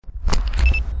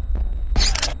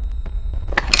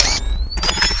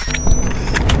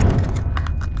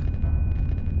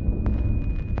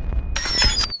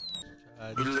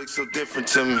different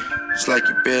to me. It's like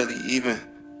you barely even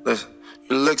listen.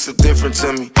 You look so different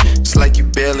to me. It's like you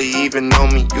barely even know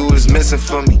me. You was missing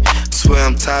for me. I swear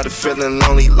I'm tired of feeling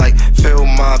lonely. Like Phil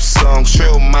Mob song,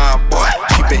 Trill Mob boy.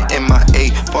 She been in my A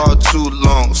far too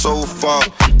long, so far.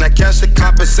 Now catch the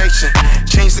compensation,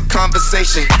 change the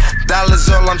conversation. Dollars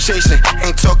all I'm chasing.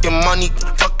 Ain't talking money.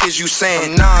 Fuck is you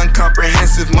saying?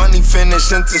 Non-comprehensive money finish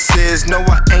sentences. No,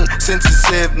 I ain't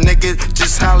sensitive, nigga.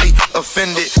 Just highly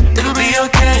offended. It'll be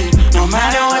okay, no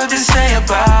matter what they say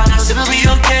about us. It'll be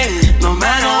okay, no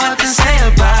matter what they say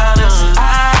about us.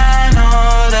 I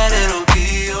know that it'll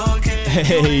be okay.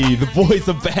 Hey, the boys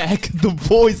are back. The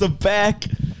boys are back.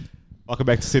 Welcome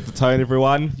back to Set the Tone,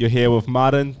 everyone. You're here with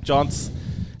Martin, Johns,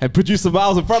 and producer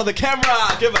Miles in front of the camera.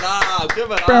 Give it up. Give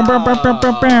it up. Here we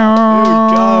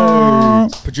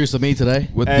go. Producer me today.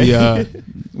 With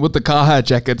the car hat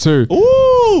jacket too.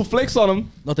 Ooh, flex on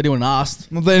him. Not that anyone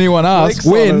asked. Not that anyone asked. Flex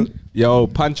on When? him. Yo,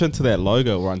 punch into that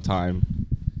logo one time.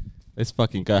 Let's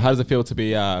fucking go. How does it feel to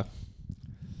be on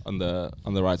the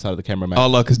right side of the camera, man? Oh,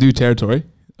 look, it's new territory.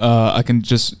 I can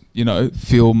just,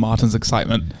 feel Martin's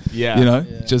excitement. Yeah.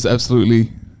 Just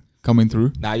absolutely coming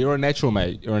through. Nah, you're a natural,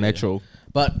 mate. You're a natural.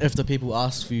 But if the people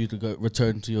ask for you to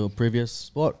return to your previous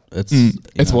spot, it's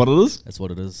What it is. It's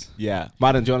what it is. Yeah.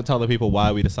 Martin, do you want to tell the people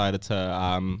why we decided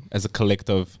to, as a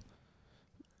collective,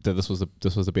 that this was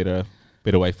a better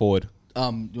way forward? You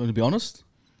want to be honest?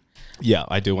 Yeah,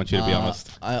 I do want you to be honest.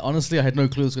 I had no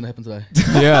clue it was going to happen today.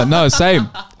 Yeah, no, same.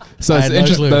 So it's had no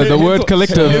interesting. clue. The word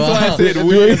collective. That's why I said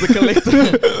we as a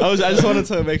collective. I just wanted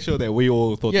to make sure that we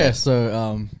all thought Yeah, that.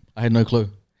 so I had no clue.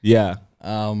 Yeah.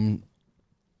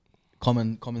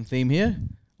 Common theme here.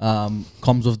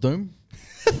 Comms with doom.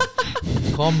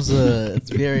 Comms.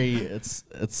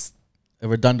 It's a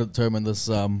redundant term in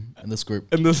this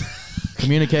group. And this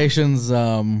Communications.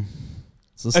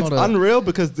 So it's not unreal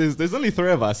because there's only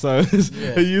three of us, so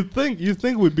you think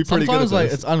we'd be pretty sometimes good at like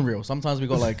this. it's unreal. Sometimes we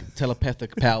got like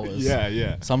telepathic powers.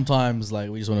 Yeah. Sometimes like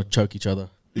we just want to choke each other.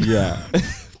 Yeah.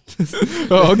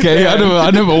 Oh, okay. I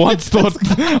never once thought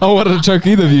I wanted to choke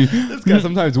either of you. This guy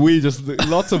sometimes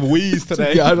lots of wees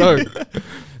today. Yeah, I know.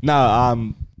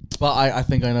 No, But I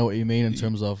think I know what you mean in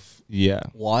terms of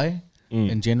why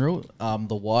in general.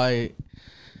 The why.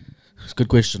 It's a good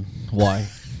question. Why?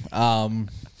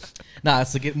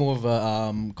 It's to get more of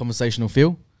a conversational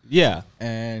feel. Yeah.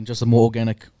 And just a more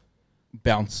organic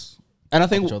bounce. And I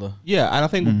think each other. Yeah, and I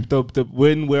think the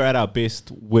when we're at our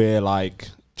best, we're like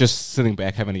just sitting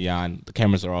back having a yarn. The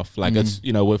cameras are off. Like it's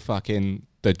we're fucking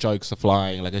the jokes are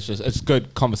flying. Like it's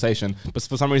good conversation. But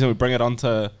for some reason we bring it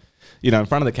onto in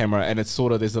front of the camera, and it's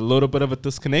sort of there's a little bit of a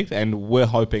disconnect. And we're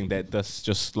hoping that this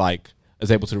just like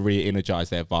is able to re-energize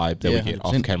that vibe that we get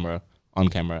 100%. on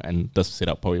camera, and this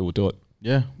setup probably will do it.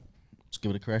 Yeah. Just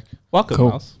give it a crack. Welcome, Cool.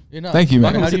 Miles. Thank you,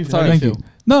 man. How do you Thank feel? you.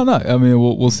 No. I mean,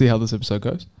 we'll see how this episode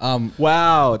goes.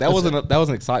 Wow, that was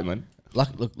an excitement.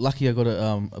 Lucky I got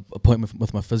an appointment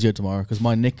with my physio tomorrow because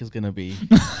my neck is going to be...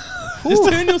 Just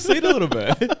turn your seat a little bit.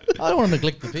 I don't want to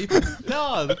neglect the people.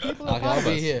 No, the people are I'll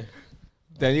be here.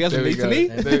 Then you guys There we need to go. knee?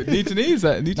 Need to knee? Is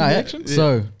that need to knee action?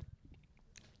 So,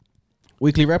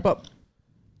 weekly wrap up.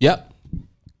 Yep.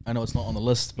 I know it's not on the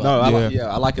list, but No, I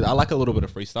like it. I like a little bit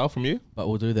of freestyle from you. but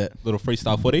we'll do that. Little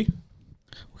freestyle footy.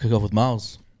 We'll kick off with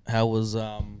Miles. How was... you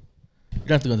don't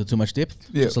have to go into too much depth.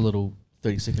 Yeah. Just a little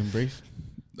 30-second brief.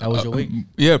 How was your week?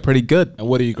 Yeah, pretty good. And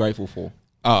what are you grateful for?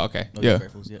 Oh, okay. No, Yeah. you're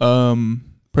grateful, yeah.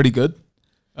 Pretty good.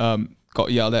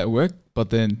 Got yelled at work, but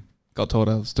then got told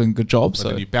I was doing a good job. But So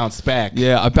then you bounce back.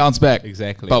 yeah, I bounced back.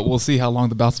 Exactly. But we'll see how long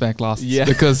the bounce back lasts. Yeah.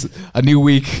 Because a new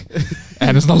week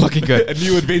and it's not looking good. A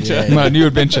new adventure. Yeah. No, new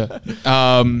adventure.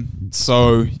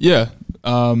 So yeah.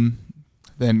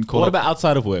 Then called What up. about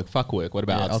outside of work? Fuck work. What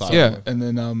about Yeah, outside? outside. Yeah, and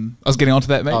then I was getting onto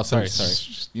that, mate. Oh, sorry.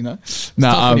 You know, Tough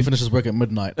nah, when he finishes work at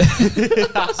midnight.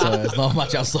 So there's not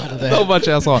much outside of that. not much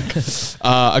else on.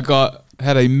 I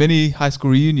had a mini high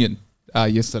school reunion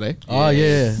yesterday. Oh,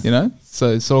 yeah. You know,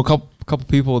 so saw a couple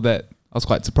people that I was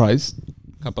quite surprised.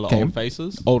 Couple of Came. old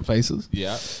faces. Old faces.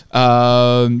 Yeah.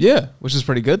 Yeah, which is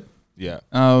pretty good. Yeah.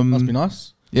 Must be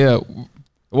nice. Yeah, it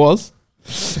was.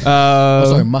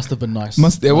 Sorry, must have been nice.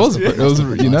 It was have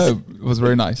been you nice. know, it was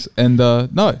very nice. And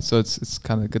no, so it's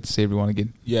kind of good to see everyone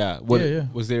again. Yeah. Yeah.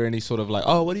 Was there any sort of like,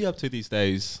 oh, what are you up to these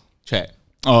days? Chat.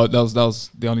 Oh, that was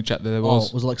the only chat that there Oh,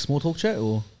 was. was it like small talk chat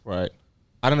or? Right.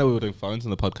 I don't know. We were doing phones on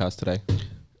the podcast today.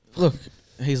 Look,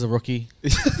 he's a rookie.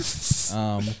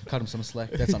 Cut him some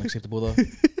slack. That's unacceptable though.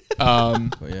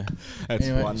 But yeah. That's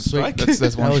Anyway, one sweet. strike.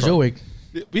 That's one How was shot. your week?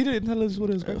 We didn't tell us what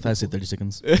it was I great. thought I said 30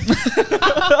 seconds. But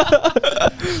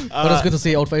it's good to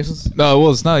see old faces. No, it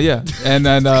was. No, yeah. And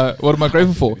what am I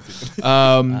grateful for?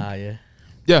 Yeah.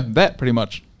 Yeah, that pretty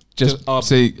much. Just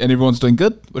see, and everyone's doing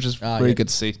good, which is really good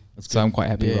to see. So I'm quite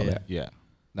happy about that. Yeah.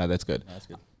 No, that's good. That's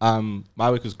good. My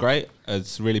week was great.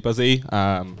 It's really busy.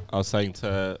 I was saying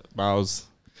to Miles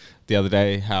the other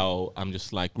day how I'm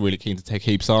just like really keen to take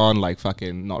heaps on, like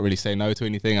fucking not really say no to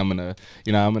anything. I'm in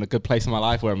a good place in my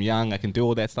life where I'm young. I can do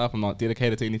all that stuff. I'm not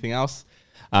dedicated to anything else.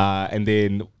 And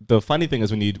then the funny thing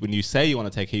is when you say you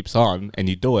want to take heaps on and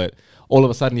you do it, all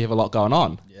of a sudden you have a lot going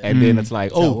on. Yeah. And then it's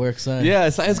like, that's how it works, yeah,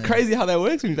 it's crazy how that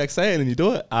works when you like say it and you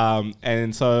do it.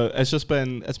 And so it's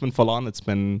been full on. It's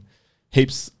been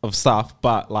heaps of stuff,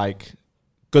 but like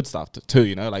good stuff too,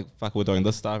 you know, like fuck, we're doing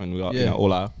this stuff and we got, you know,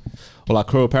 all our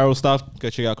crew apparel stuff. Go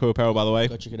check out crew apparel, by the way.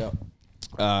 Go check it out.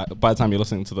 By the time you're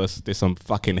listening to this, there's some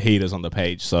fucking heaters on the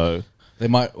page, so they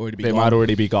might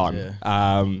already be gone.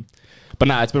 Yeah. But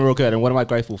nah, it's been real good. And what am I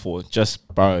grateful for? Just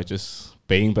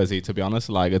being busy, to be honest.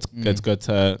 Like it's good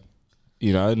to,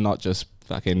 you know, not just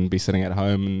fucking be sitting at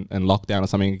home and lockdown or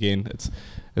something again. It's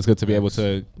good to be able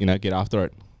to, you know, get after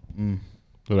it.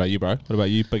 What about you, bro? What about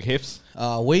you, big hefts?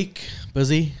 Week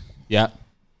busy. Yeah.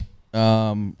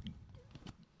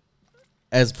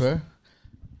 As per,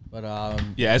 but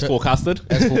as forecasted.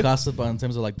 As forecasted, but in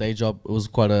terms of like day job, it was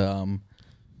quite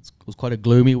a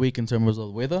gloomy week in terms of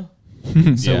the weather.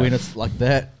 So when it's like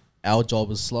that, our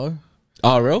job is slow.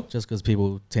 Oh, real? Just because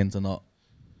people tend to not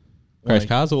crash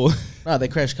cars, or no, they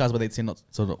crash cars, but they tend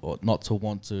not to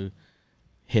want to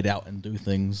head out and do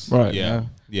things. Right. You know?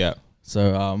 Yeah.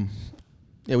 So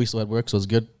we still had work, so it was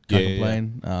good. Can't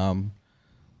complain.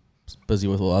 Busy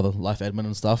with all other life admin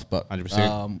and stuff, but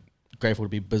 100%. Grateful to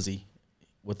be busy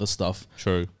with the stuff.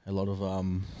 True. A lot of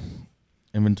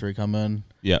inventory come in.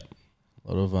 Yeah.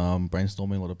 A lot of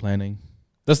brainstorming, a lot of planning.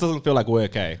 This doesn't feel like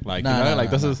work, eh? Like,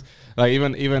 this is like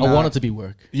even I want it to be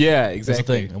work. Yeah, exactly. That's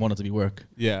the thing. I want it to be work.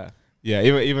 Yeah. Yeah,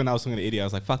 even I was talking to Eddie, I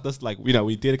was like, fuck this, like, you know,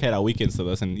 we dedicate our weekends to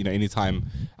this and, you know, any time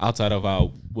outside of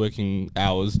our working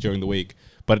hours during the week,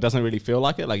 but it doesn't really feel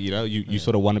like it. Like, you know, you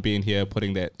sort of want to be in here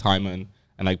putting that time in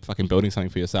and like fucking building something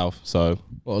for yourself. So,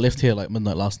 well, I left here like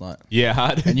midnight last night. Yeah,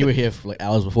 hard. And you were here for like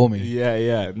hours before me.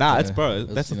 Yeah. Nah, it's bro.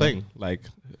 That's the thing. Like,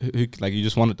 like you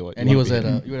just want to do it. And he was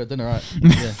at you were at dinner, right?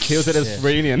 Yeah. He was at his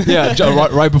reunion. Yeah,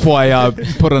 right before I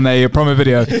put on a promo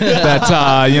video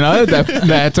that you know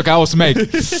that took hours to make,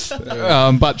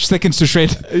 but seconds to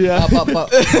shred. Yeah.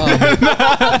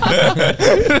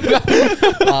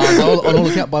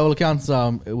 By all accounts,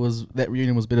 that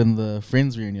reunion was better than the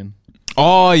Friends reunion.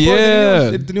 Oh yeah.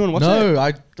 Did anyone watch it? No,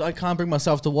 I can't bring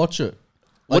myself to watch it.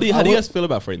 Like, How do you guys feel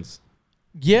about Friends?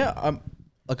 Yeah, I'm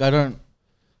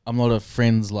not a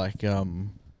Friends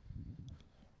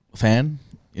fan,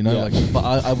 you know. Yeah. But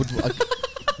I would. I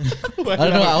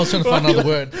don't know. I was trying to find another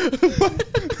word.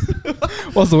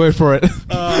 What's the word for it?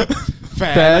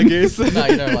 Fan, I guess. No,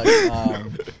 you know, like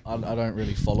I don't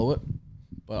really follow it.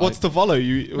 But What's to follow?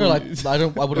 You? No, like I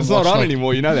don't. I wouldn't. It's watch, not on like,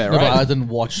 anymore. You know that, no, right? but I didn't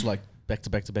watch like back to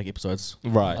back episodes.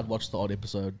 Right. I'd watch the odd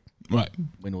episode. Right.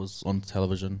 When it was on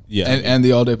television. Yeah. And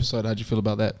the old episode. How'd you feel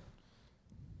about that?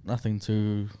 Nothing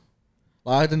too.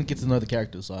 I didn't get to know the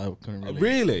characters, so I couldn't really.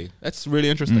 Really? That's really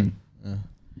interesting. Yeah.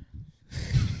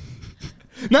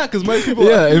 Nah, because most people.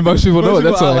 Most people know it.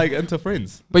 That's are why. like into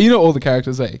Friends. But you know all the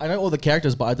characters, eh? I know all the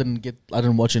characters, but I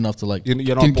didn't watch enough to like.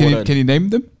 You're not Can you name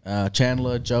them?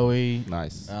 Chandler, Joey,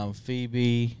 Nice.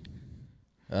 Phoebe,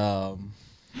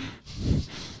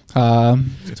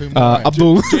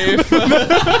 Abdul.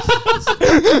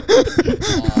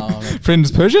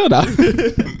 Friends Persia? No,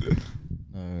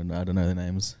 I don't know their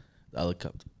names. The other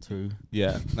two.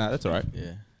 Yeah. Nah, that's all right.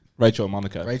 Yeah. Rachel and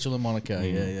Monica. Rachel and Monica.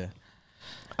 Yeah.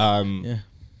 Yeah.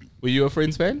 Were you a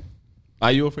Friends fan?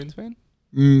 Are you a Friends fan?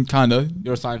 Kind of.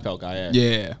 You're a Seinfeld guy,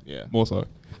 Yeah. More so.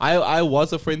 I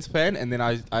was a Friends fan, and then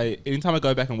I anytime I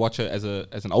go back and watch it as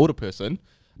an older person,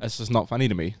 it's just not funny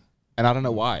to me. And I don't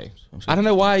know why. I don't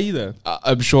know why either.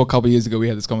 I'm sure a couple of years ago we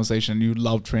had this conversation. You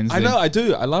loved Friends. I know, I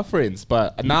do. I love Friends,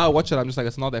 but now I watch it, I'm just like,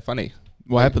 it's not that funny.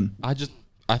 What happened? I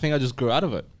think I just grew out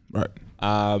of it. Right.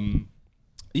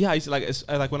 Yeah, I used to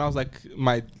like when I was like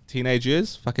my teenage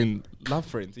years, fucking love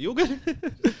Friends. Are you all good?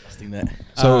 that.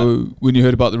 So when you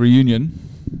heard about the reunion,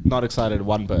 not excited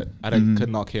one bit. I could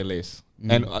not care less.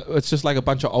 And it's just like a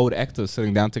bunch of old actors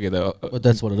sitting down together. But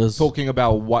that's what it is. Talking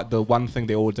about what the one thing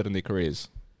they all did in their careers.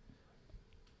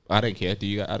 I don't care. Do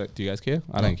you guys care?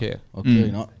 I don't care. Okay,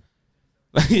 not.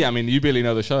 Yeah, I mean, you barely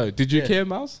know the show. Did you care,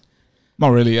 Miles? not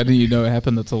really. I didn't even know it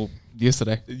happened until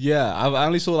yesterday. Yeah, I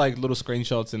only saw like little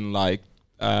screenshots and like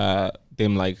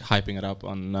them like hyping it up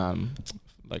on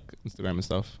like Instagram and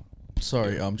stuff.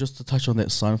 Sorry, just to touch on that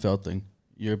Seinfeld thing.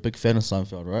 You're a big fan of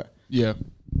Seinfeld, right? Yeah.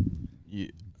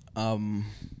 You, how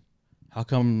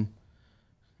come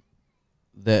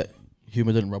that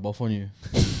humor didn't rub off on you?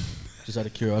 Just out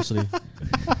of curiosity.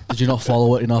 Did you not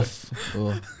follow it enough?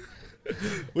 Or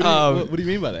What do you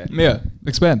mean by that? Yeah,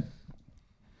 expand.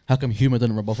 how come humor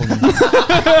didn't rub off on you?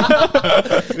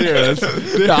 There it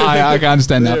is. Yeah, I can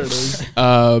understand There it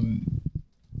that. is.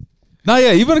 No,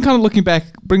 yeah, even kind of looking back,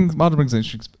 Martin brings an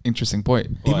interesting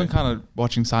point. Why? Even kind of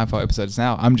watching Seinfeld episodes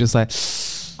now, I'm just like,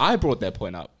 I brought that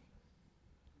point up.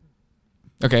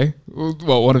 okay,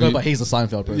 well, what have No, you? but he's a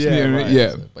Seinfeld person. Yeah, Yeah, right.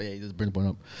 yeah. So, but yeah, he just brings the point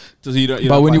up. So you don't,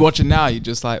 But when you watch it now, you're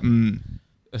just like,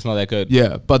 it's not that good.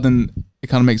 yeah. But then it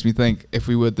kind of makes me think, if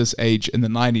we were this age in the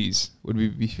 90s, would we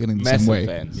be feeling the same Massive way?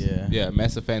 fans. Yeah. Yeah,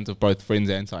 massive fans of both Friends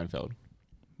and Seinfeld.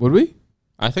 Would we?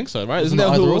 I think so, right? Wasn't Isn't that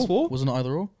it who either it was or? for? Wasn't it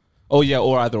either or? Oh yeah,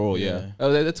 or either or, yeah. Yeah.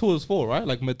 Oh, that's who it was for, right?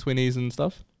 Like mid-20s and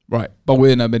stuff. Right. But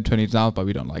we're in our mid-20s now, but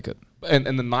we don't like it. And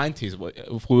in the 90s,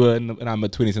 if we were in our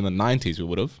mid-20s in the 90s, we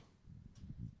would have.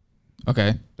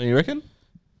 Okay. Don't you reckon?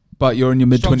 But you're in your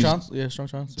Strong mid-20s. chance. Yeah, strong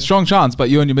chance. Yeah. Strong chance, but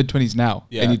you're in your mid-20s now,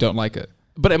 Yeah. and you don't like it.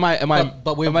 But am I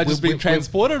But we've- am I just we've- being we've-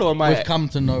 transported, or am I? We've come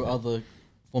to know other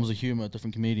forms of humor,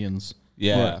 different comedians.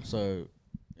 Yeah. So,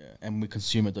 yeah, and we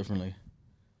consume it differently.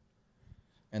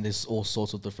 And there's all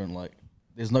sorts of different, like,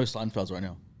 there's no Seinfelds right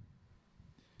now.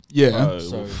 Yeah. Bro,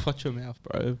 So- watch your mouth,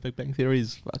 bro. Big Bang Theory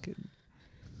is fucking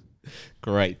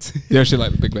great. You actually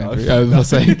like the Big Bang Oh, Theory. I was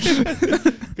saying.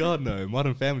 God no,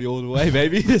 Modern Family all the way,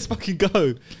 baby. Let's fucking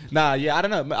go. Nah, yeah, I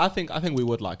don't know. I think we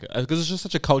would like it because it's just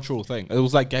such a cultural thing. It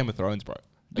was like Game of Thrones, bro.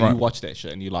 Like, Right. you watched that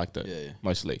shit and you liked it, Yeah.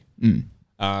 mostly.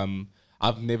 Mm.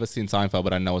 I've never seen Seinfeld,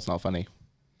 but I know it's not funny.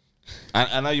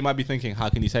 I know you might be thinking, how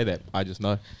can you say that? I just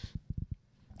know.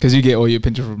 Because you get all your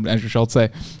picture from Andrew Schultz say.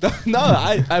 No,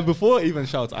 I before even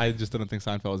Schultz, I just didn't think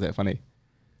Seinfeld was that funny.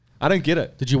 I don't get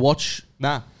it. Did you watch?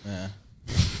 Nah. Yeah.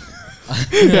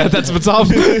 Yeah, that's what's up.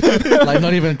 Like,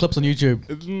 not even clips on YouTube.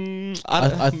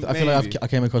 I feel like I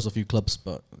came across a few clips,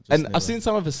 but. And never. I've seen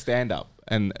some of his stand-up,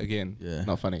 and again, Yeah.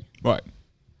 not funny. Right.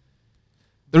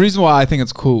 The reason why I think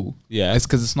it's cool, Yeah. is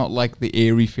because it's not like the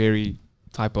airy fairy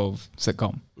type of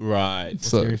sitcom. Right.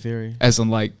 So, Theory. as in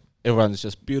like Everyone's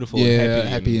just beautiful Yeah, and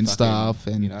happy and fucking, stuff,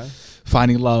 and you know,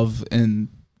 finding love in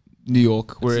New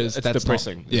York, whereas it's that's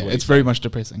depressing, is Yeah, what it's he's very much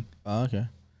depressing. Oh, okay.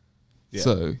 Yeah.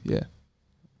 So yeah,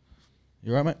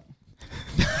 You right, mate?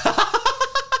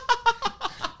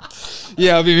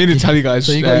 yeah. I've been meaning to tell you guys.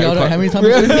 So you got yelled at how many times?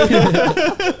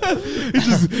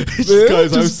 He just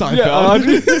goes home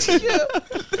Seinfeld.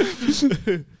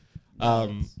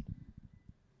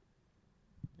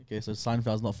 Okay, so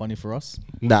Seinfeld's not funny for us.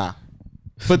 Nah.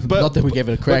 But Not that we gave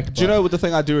it a crack. But do you know what the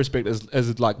thing I do respect is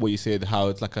it like what you said, how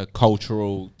it's like a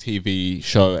cultural TV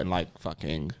show and like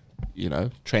fucking, you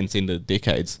know, transcended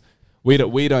decades. We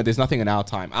don't there's nothing in our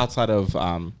time outside of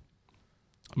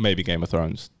maybe Game of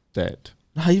Thrones that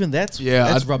No, even that's Yeah,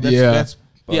 That's I'd- rub. That's, yeah. that's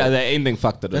yeah, the ending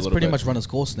fucked it a that's little pretty bit. much run its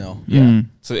course now. Yeah. Mm.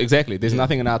 So exactly, there's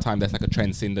nothing in our time that's like a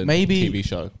transcendent Maybe- TV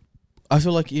show. I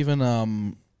feel like even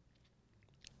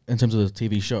in terms of the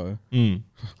TV show, I don't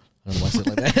know why I said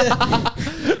it like that.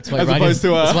 It's As opposed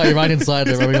to, it's like right inside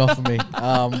there rubbing off for me.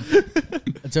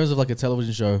 In terms of like a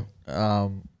television show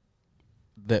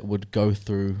that would go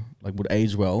through, like would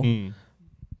age well,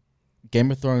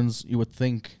 Game of Thrones, you would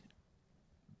think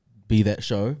be that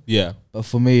show. Yeah. But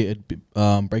for me, it'd be,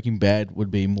 Breaking Bad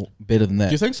would be better than that.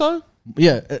 Do you think so?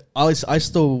 Yeah, I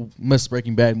still miss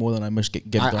Breaking Bad more than I miss Game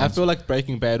of Thrones. I feel like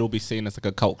Breaking Bad will be seen as like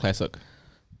a cult classic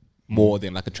more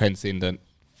than like a transcendent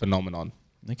phenomenon.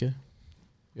 Okay.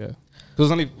 Yeah.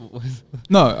 Because only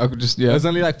No, I could just it yeah. was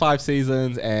only like 5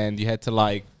 seasons and you had to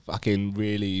like fucking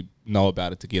really know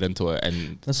about it to get into it.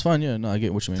 And That's fine, yeah. No, I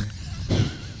get what you mean.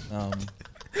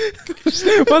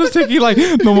 Why does taking like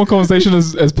normal conversation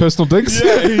as personal digs?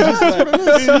 yeah,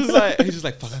 he's just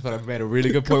like fuck, I thought I made a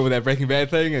really good point with that Breaking Bad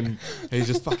thing, and he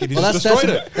just destroyed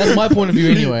it. That's my point of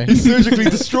view anyway. He surgically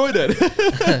destroyed it.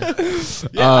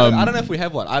 Yeah, I don't know if we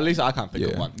have one. At least I can't think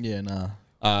of Yeah. one. Yeah, nah.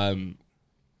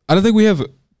 I don't think we have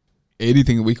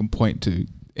anything that we can point to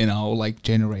in our like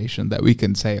generation that we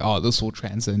can say, oh, this will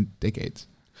transcend decades.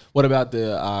 What about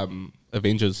the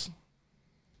Avengers?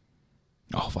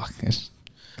 Oh fuck,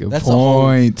 good That's a whole-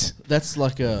 point. That's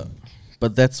like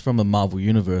but that's from the Marvel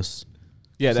universe.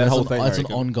 Yeah, So that that's whole an, thing. That's I an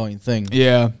reckon. ongoing thing.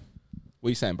 Yeah, What are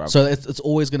you saying, bro? So it's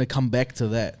always going to come back to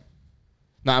that.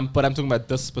 No, but I'm talking about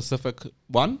this specific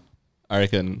one. I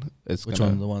reckon it's Which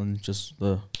gonna, one? The one just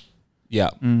the. Yeah.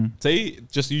 See,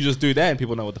 you just do that and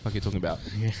people know what the fuck you're talking about.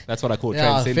 Yeah. That's what I call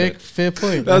Yeah, transcendent. fair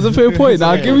point. that was a fair point.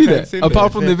 Now Yeah, give me that. transcendent.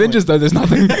 Apart from Fair the Avengers, though, there's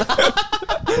nothing.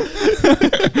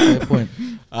 Fair point.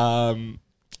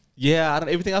 Yeah,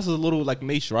 everything else is a little like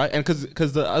niche, right? And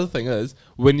because the other thing is,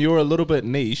 when you're a little bit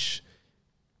niche,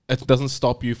 it doesn't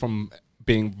stop you from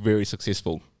being very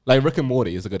successful. Like Rick and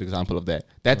Morty is a good example of that.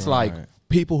 That's like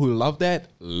people who love that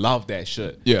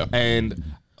shit. Yeah. And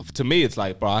to me, it's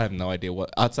like, bro, I have no idea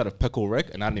what outside of Pickle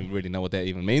Rick, and I don't even really know what that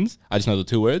even means. I just know the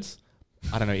 2 words.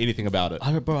 I don't know anything about it.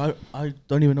 I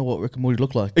don't even know what Rick and Morty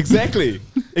look like. Exactly.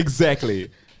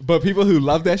 But people who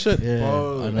love that shit, Yeah,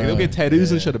 bro, I like, know. they'll get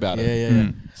tattoos and shit about it.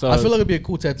 Yeah. So I feel like it'd be a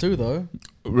cool tattoo though.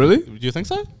 Really? do you think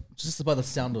so? Just about the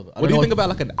sound of it. What do you think about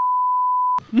like an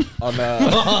on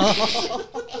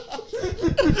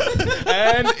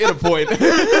and in a point?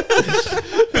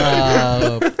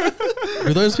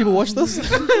 Do those people watch this?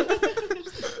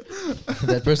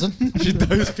 That person?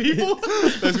 Those people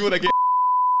that get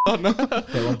on.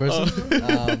 That one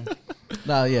person?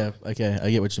 Nah, yeah, okay. I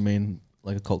get what you mean.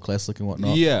 Like a cult classic and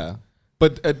whatnot. Yeah.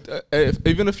 But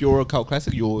even if you're a cult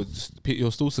classic, you're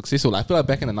still successful. I feel like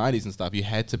back in the 90s and stuff, you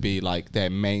had to be like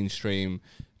that mainstream,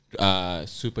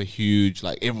 super huge,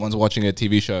 like everyone's watching a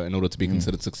TV show in order to be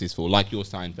considered successful. Like your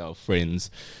Seinfeld,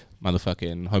 Friends,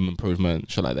 motherfucking Home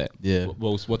Improvement, shit like that. Yeah.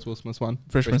 What's Will Smith's one?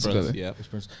 Fresh Prince of Bel-Air. Yeah.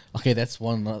 Okay, that's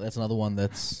one. That's another one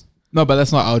that's... No, but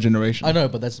that's not our generation. I know,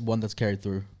 but that's one that's carried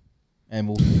through. And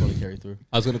will probably carry through.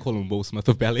 I was going to call him Will Smith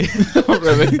of Belly.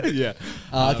 Really? Yeah.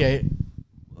 Okay.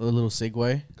 A little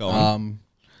segue. Go on.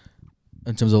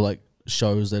 In terms of like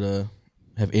shows that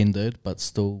have ended, but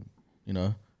still, you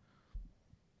know,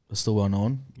 are still well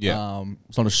known. Yeah.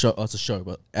 It's not a show. Oh, it's a show,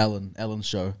 but Alan's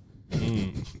show.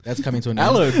 That's coming to an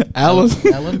Alan. end. Alan.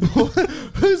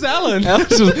 Who's Alan? Yeah,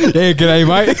 g'day,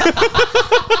 mate.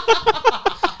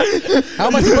 How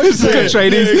am I supposed to say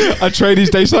it? A tradies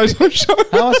daytime show.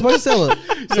 How am I supposed to sell it?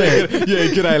 Say it. Yeah,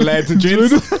 g'day lads and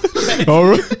gents.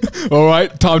 All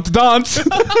right, time to dance.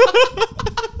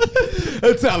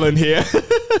 It's Alan here.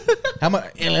 How am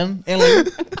I, Ellen?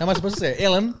 How am I supposed to say it?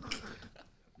 Ellen?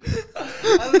 I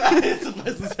don't know how you're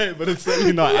supposed to say it, but it's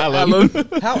certainly not Alan.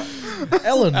 How?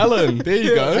 Ellen. Alan, there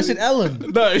you go. I said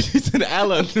Ellen. No, she said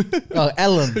Alan. Oh,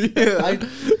 Ellen. Yeah.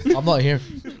 I'm not here.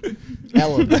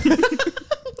 Ellen.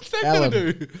 What's that Alan.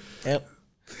 gonna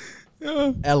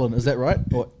do? Ellen, is that right?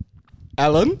 Or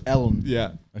Alan? Ellen?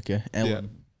 Yeah. Okay, Ellen.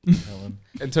 Ellen.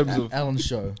 In terms of Alan's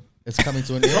show. It's coming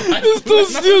to an end.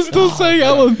 You're still saying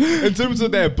Alan. in terms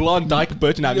of that blonde dyke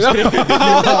bitch, no, I'm just kidding.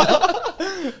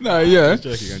 No, yeah. I'm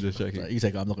just joking. You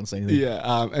take it, I'm not going to say anything.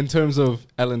 Yeah. In terms of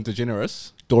Ellen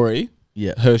DeGeneres, Dory,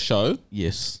 Yeah. her show,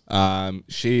 Yes.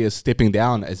 she is stepping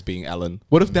down as being Ellen.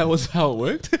 What if that was how it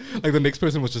worked? Like the next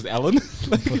person was just Ellen?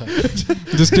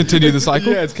 Just continue the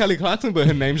cycle. Yeah, it's Kelly Clarkson, but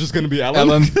her name's just going to be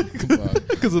Ellen.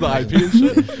 Because of the IP and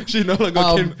shit. She no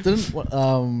longer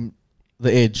can.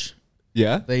 The Edge.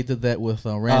 Yeah. They did that with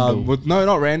Randall. No,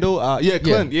 not Randall. Yeah,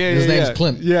 Clint. Yeah, his name's yeah.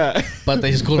 Clint. Yeah. But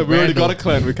they just called So it we already Randall. got a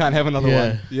Clint. We can't have another Yeah.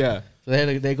 one. Yeah. So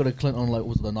they got a Clint on like, what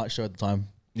was it, the night show at the time?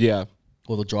 Yeah.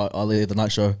 Or the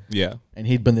night show. Yeah. And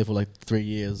he'd been there for like 3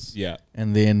 years. Yeah.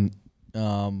 And then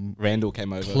Randall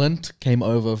came over. Clint came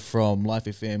over from Life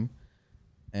FM,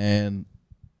 and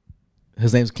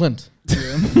his name's Clint.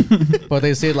 But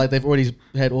they said like they've already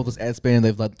had all this ad spend,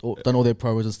 they've like done all their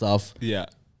promos and stuff. Yeah.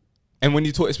 And when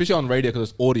you talk, especially on radio because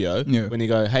it's audio, Yeah. when you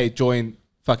go, hey, join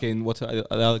fucking, what's the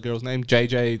other girl's name?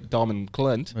 JJ, Dom, and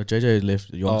Clint. No, JJ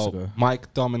left yonks ago.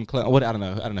 Mike, Dom, and Clint. What? I don't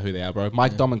know who they are, bro.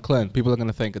 Mike, Dom, and Clint. People are going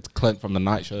to think it's Clint from the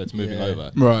night show that's moving Yeah.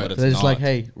 over. Right. But it's They're just not. like,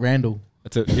 hey, Randall.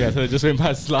 It's so they just went by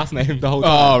his last name the whole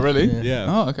time. Oh, really? Yeah. Yeah.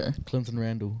 Oh, okay. Clinton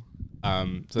Randall.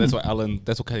 So that's what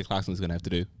that's what Kelly Clarkson's going to have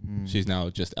to do. She's now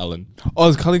just Ellen. Oh,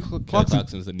 it's Kelly Kelly Clarkson.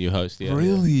 Clarkson's the new host. Yeah.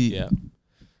 Really? Yeah.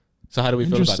 So how do we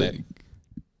feel about that? Interesting.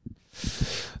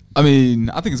 I mean,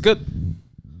 I think it's good.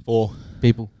 For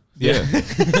People. yeah,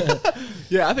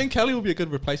 yeah. I think Kelly will be a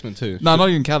good replacement too. No, not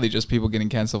even Kelly, just people getting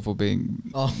cancelled for being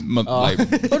like.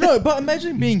 Oh no, but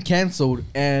imagine being cancelled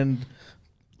and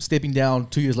stepping down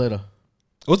 2 years later.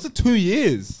 What's the 2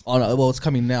 years? Oh no, well it's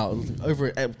coming now.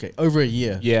 Over a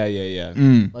year. Yeah.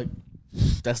 Like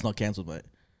that's not cancelled, mate.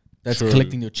 That's True.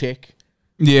 collecting your check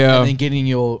Yeah. and then getting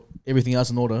your everything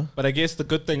else in order. But I guess the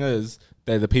good thing is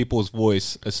that the people's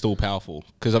voice is still powerful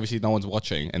because obviously no one's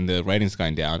watching and the ratings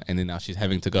going down, and then now she's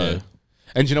having to go. Yeah.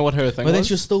 And do you know what her thing But then was?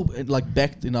 she's still like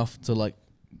backed enough to like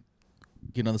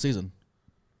get another season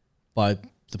by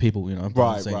the people, you know. behind the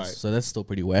Right, scenes. right. So that's still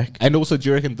pretty whack. And also, do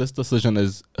you reckon this decision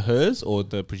is hers or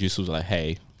the producers were like,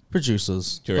 hey,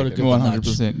 Producers Do you gotta reckon? give the nudge.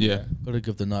 100%. Yeah. Gotta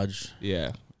give the nudge.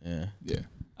 yeah. Yeah. Yeah.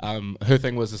 Her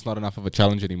thing was it's not enough of a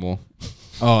challenge anymore.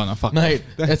 Oh, no, fuck. Mate,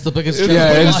 that's the biggest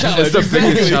Yeah, challenge. it's the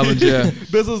biggest challenge, yeah.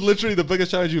 This is literally the biggest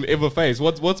challenge you'll ever face.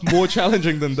 What's more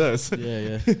challenging than this?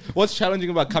 Yeah. What's challenging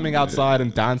about coming outside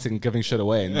and dancing and giving shit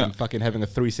away and then fucking having a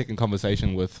 3-second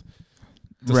conversation with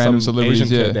Random some celebrities,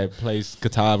 Asian yeah. kid that plays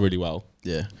guitar really well?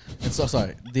 Yeah. And so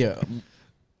sorry. Yeah.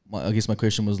 I guess my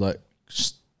question was like,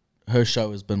 her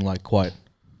show has been like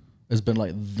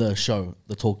the show,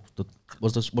 the talk.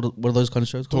 What are those kind of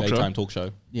shows called? Daytime talk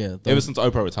show. Yeah, Ever since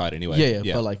Oprah retired, anyway.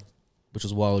 yeah, but like, which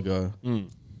was a while ago. Mm.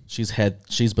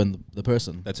 She's been the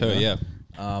person. That's you her. know?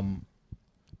 Yeah.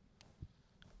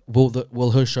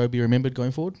 Will her show be remembered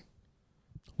going forward?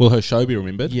 Will her show be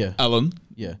remembered? Yeah, Alan.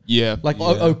 yeah. Yeah. Like Yeah.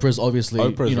 Oprah's obviously,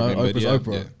 Oprah's remembered, Oprah's yeah.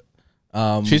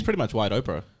 Oprah. She's pretty much white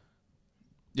Oprah.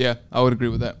 Yeah, I would agree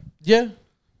with that. Yeah.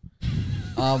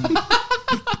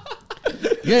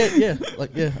 Yeah.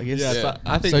 Like, yeah, I guess. Yeah, Yeah. So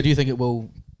I think. So do you think it will,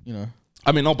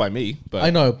 I mean, not by me, but I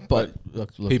know, but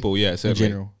look, people. Yeah, in certainly.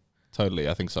 general. Totally,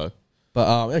 I think so.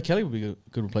 But yeah, Kelly would be a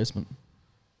good replacement.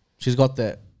 She's got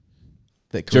that.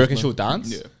 Do you reckon charisma. she'll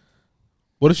dance? Yeah.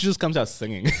 What if she just comes out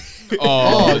singing?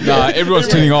 Oh, nah, everyone's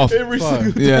tuning off. Every Fine.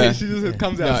 single Yeah. day she just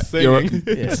comes Nah, out you're- singing.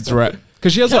 Yeah. It's a wrap.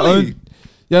 Because she has her Kelly. own.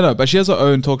 Yeah, no, but she has her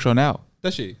own talk show now.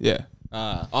 Does she? Yeah.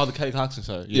 The Kelly Clarkson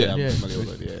show. Yeah. I'm Yeah. familiar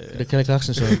with it. Yeah. The Kelly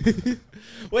Clarkson show.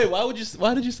 Wait,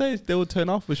 why did you say they would turn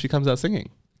off when she comes out singing?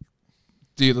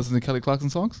 Do you listen to Kelly Clarkson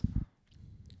songs?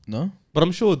 No? But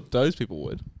I'm sure those people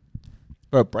would.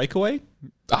 For a breakaway?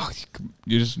 Oh,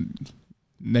 you just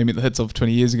naming the hits of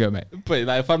 20 years ago, mate. But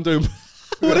like, if I'm doing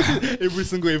every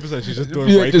single episode, she's just doing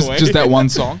Yeah, breakaway. just that one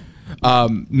song.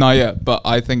 No, yeah, but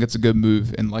I think it's a good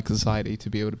move in like society to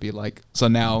be able to be like. So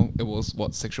now it was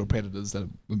sexual predators that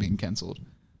were being cancelled,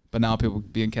 but now people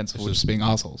being cancelled for just being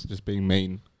assholes. just being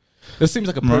mean. This seems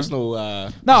like a personal.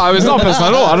 No, it's not personal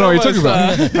at all. I don't know what you're talking about.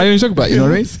 I don't know what you're talking about. You know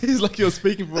what I mean? Seems like you're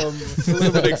speaking from a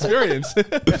little bit of experience.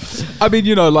 I mean,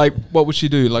 like, what would she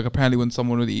do? Like, apparently, when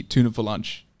someone would eat tuna for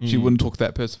lunch, she wouldn't talk to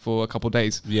that person for a couple of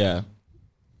days. Yeah,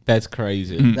 that's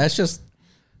crazy. That's just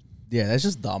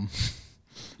dumb.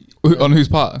 On whose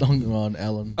part? On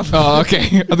Ellen. Oh, okay.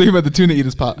 I think about the tuna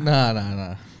eater's part. Nah.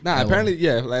 Nah, Ellen. apparently,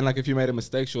 yeah. And like, if you made a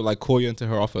mistake, she'll like call you into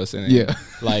her office, and Yeah.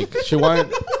 like she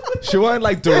won't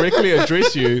like directly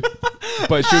address you,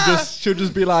 but she'll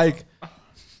just be like,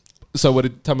 "So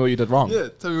tell me what you did wrong." Yeah,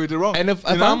 tell me what you did wrong. And if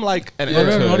I'm like an No,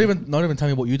 intern, not even tell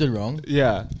me what you did wrong.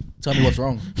 yeah. Tell me what's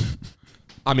wrong.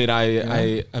 I mean,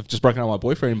 I've just broken up with my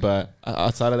boyfriend, but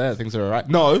outside of that, things are alright.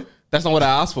 No, that's not what I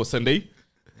asked for, Cindy.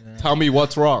 Tell me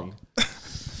what's wrong.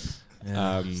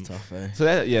 Yeah, it's tough, eh? So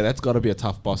that's got to be a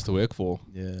tough boss to work for.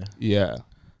 Yeah. Yeah.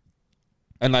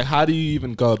 And like, how do you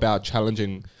even go about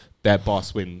challenging that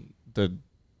boss when the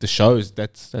shows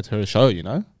that's her show? You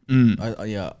know.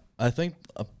 I think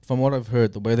from what I've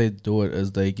heard, the way they do it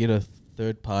is they get a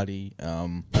third party.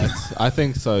 I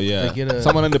think so. Yeah. They get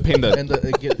Someone independent. and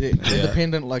they get the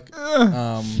independent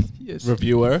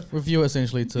Reviewer. review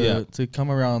essentially to come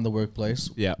around the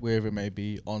workplace, Yeah. wherever it may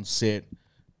be, on set,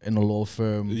 in a law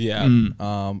firm, Yeah.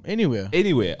 anywhere,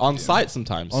 Anywhere on site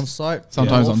sometimes. on site,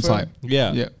 Sometimes law on firm, site.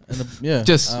 Yeah. Yeah.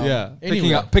 Just yeah.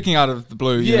 anywhere, picking out of the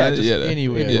blue. you Yeah, know? just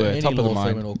anywhere, anywhere, any top of the law firm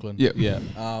mind. in Auckland, Yeah.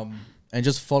 Yeah. and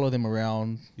just follow them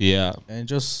around Yeah. and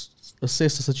just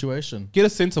assess the situation. Get a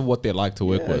sense of what they're like to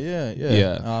work with.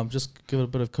 Yeah. Just give it a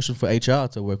bit of cushion for HR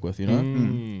to work with, you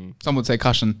know. Some would say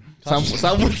cushion. Some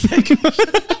would say.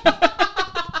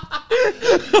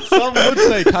 Some would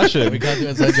say cushion. We can't do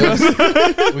inside jokes.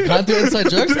 We can't do inside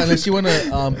jokes unless you want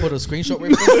to put a screenshot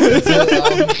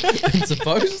reference into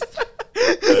post.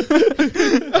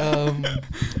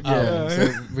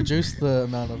 So reduce the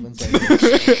amount of inside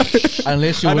jokes.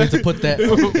 Unless you're willing to put that.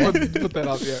 Put that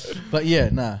up, yeah. But yeah,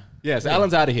 nah. Yeah, so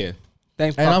Alan's out of here.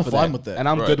 Thanks, And Puck, I'm for fine with that. And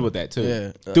I'm Right. good with that too.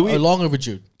 Yeah. Do we long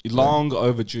overdue? long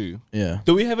overdue? Yeah.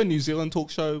 Do we have a New Zealand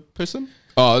talk show person?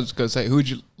 Oh, I was going to say, who would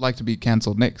you like to be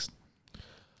cancelled next?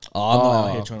 I'm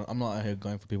not out here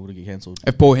going for people to get cancelled.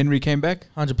 If Paul Henry came back,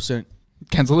 100%.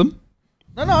 cancel him?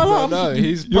 No.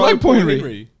 He's You like Paul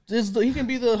Henry? He can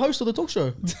be the host of the talk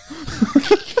show.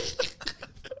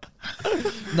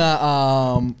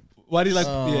 Why do you like?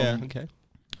 Yeah, okay.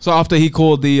 So after he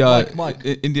called the Mike.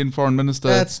 Indian foreign minister,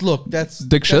 That's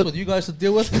Dick shit. what you guys have to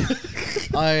deal with.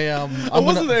 I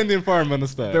wasn't the Indian foreign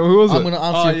minister. who was I'm it? gonna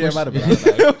answer your might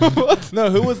question. have been. No,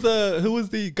 who was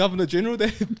the governor general?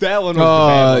 That one was the bad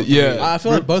one. yeah. I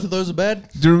feel like both of those are bad.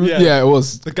 Do you remember? Yeah. Yeah, it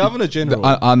was. The governor general.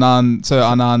 Anand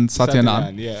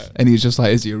Satyanan. Yeah. And he's just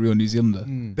like, is he a real New Zealander?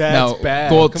 That's now, bad.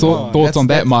 Thoughts Come on on.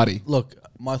 that, Marty? Look,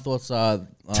 my thoughts are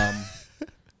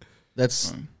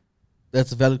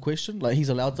that's a valid question. Like, he's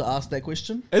allowed to ask that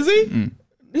question. Is he?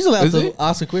 He's allowed Is to he?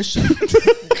 ask a question. He's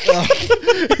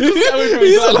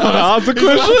allowed to ask a question. He's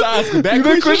allowed to ask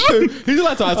that question. He's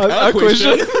allowed to ask a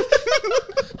question.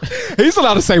 He's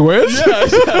allowed to say words.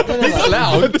 He's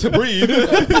allowed to breathe.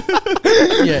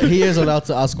 Yeah, he is allowed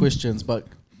to ask questions, but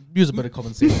use a bit of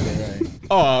common sense there,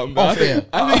 right? I fair.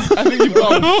 think you've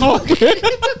gone fuck.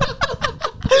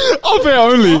 Off air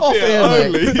only. Off air,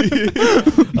 only.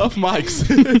 mate. Off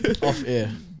mics. Off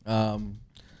air.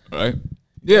 Right.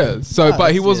 Yeah. So,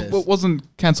 but he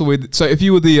wasn't cancelled with. So if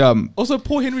you were the Also,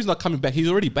 Paul Henry's not coming back. He's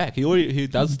already back. He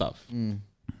does stuff.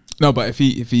 no, but if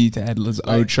he had his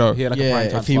own show, He had like a Yeah, prime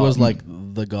time if he slot. was like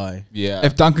the guy. yeah,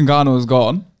 if Duncan Garner was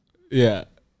gone, yeah.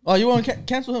 Oh, you want to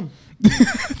cancel him?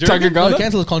 Duncan No, Garner.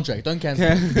 cancel his contract. Don't cancel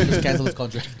him. Just cancel his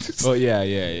contract. Oh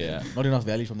yeah. Not enough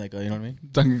value from that guy, you know what I mean?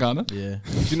 Duncan Garner. Yeah.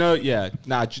 Do you know? Yeah.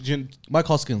 Nah. Mike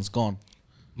Hoskins, gone.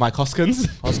 Mike Hoskins.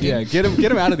 Hoskins. Yeah. Get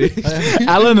him out of there.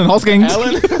 Alan and Hoskins.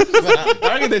 Alan. I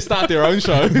reckon they start their own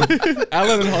show.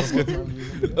 Alan and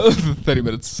Hoskins. 30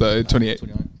 minutes. So 28.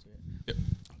 29.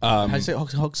 How do you say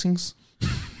Hoskins?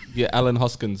 Yeah. Alan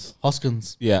Hoskins.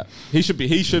 Hoskins. Yeah. He should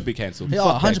be cancelled. Yeah,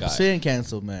 Fuck that guy. 100%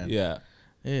 cancelled, man. Yeah.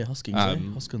 Yeah, Hoskins.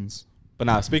 Hoskins. But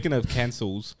now, speaking of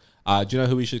cancels, do you know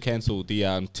who we should cancel? The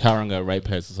Tauranga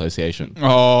Ratepayers Association.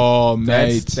 Oh,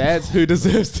 mate. That's who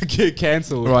deserves to get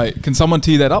cancelled. Right. Can someone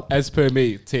tee that up? As per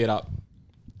me, tee it up.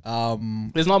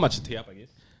 There's not much to tee up, I guess.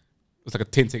 It's like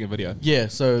a 10-second video. Yeah,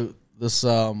 so this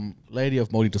lady of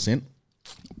Māori descent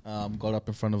got up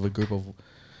in front of a group of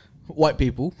white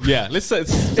people. Yeah, let's say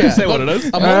what it is.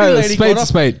 A Māori lady spade got to up,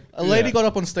 spade. A lady got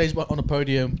up on stage on a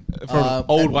podium From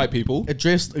old and white people.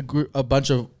 addressed a bunch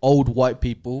of old white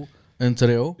people in Te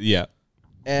Reo, Yeah.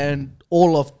 and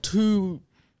all of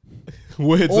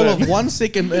 1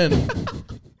 second in,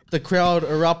 the crowd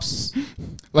erupts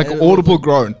Like and audible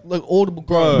groan. like audible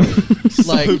groan.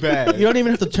 Like bad. you don't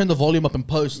even have to turn the volume up in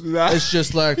post. Nah. It's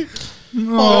just like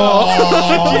No.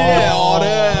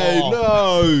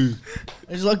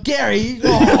 it's like Gary,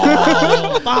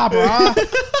 oh, Barbara.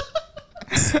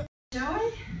 Shall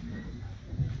we?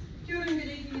 Kia ora, good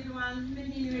evening everyone.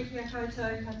 Mihi nui kia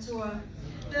koutou katoa.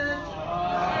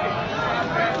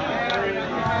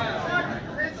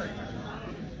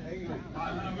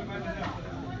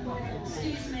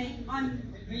 Excuse me,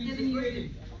 I'm giving you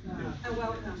a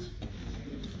welcome.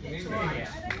 That's right.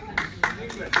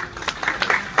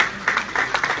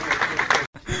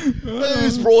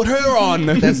 Who's brought her on?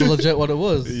 That's legit what it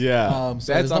was. Yeah. So That's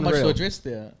there's not much to unreal. address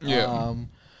there. Yeah.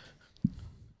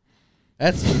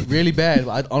 That's really bad.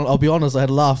 I'll be honest. I had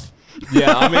a laugh.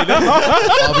 Yeah, I mean,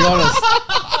 I'll be honest.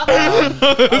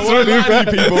 it's really bad,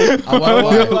 people. I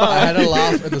won't lie. I had a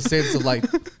laugh in the sense of like,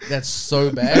 that's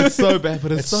so bad. It's so bad,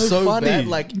 but it's so funny. bad.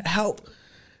 Like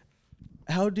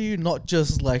how do you not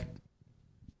just like?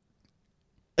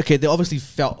 Okay, they obviously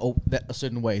felt a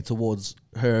certain way towards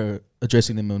her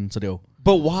addressing them in Te Reo.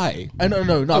 But why?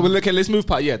 No. Oh, well, okay, let's move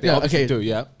part. Yeah, they Yeah, obviously okay. do.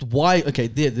 Yeah, Why? Okay,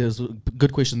 there's a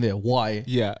good question there. Why?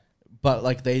 yeah, But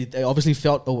like they obviously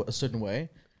felt a certain way,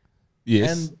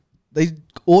 yes. and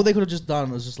all they could have just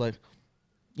done was just like,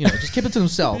 just keep it to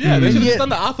themselves. Yeah, they and should have yet, done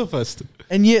the Arthur fist.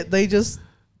 and yet they just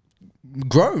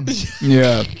groaned.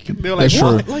 Yeah. They were like, That's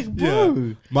true. what? Like, bro,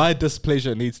 Yeah. My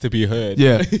displeasure needs to be heard.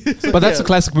 Yeah. But that's a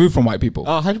classic move from white people.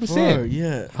 Oh, 100%. bro,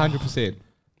 yeah. 100%.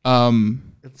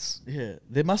 It's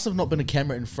There must have not been a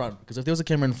camera in front, because if there was a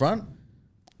camera in front,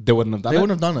 They wouldn't have done they it.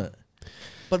 wouldn't have done it.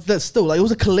 But that's still like it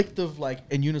was a collective like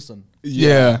in unison.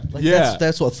 Yeah. Like Yeah.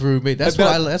 that's what threw me. That's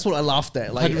But that's what I laughed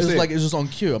at. Like it was 100%. like it was just on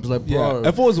cue. I was like, Yeah. bro.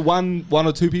 If it was one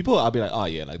or two people, I'd be like, oh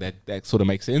yeah, like that sort of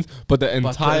makes sense. But the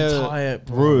entire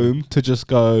bro. room to just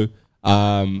go,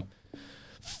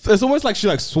 it's almost like she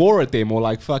like swore at them or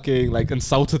like fucking like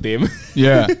insulted them.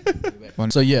 Yeah.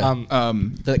 So yeah,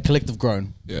 The the collective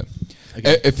groan. yeah.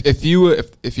 Okay. If you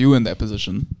were in that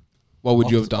position, what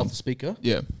would you have done? Off the speaker?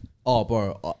 Yeah. Oh,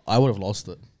 bro, I would have lost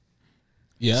it.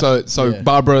 Yeah. So Yeah.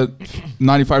 Barbara,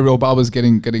 95-year-old Barbara's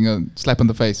getting a slap in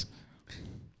the face.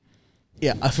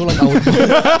 Yeah, I feel like I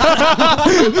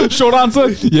would. Short answer.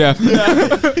 Yeah.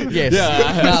 Yes.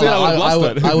 Yeah, No, I said I would've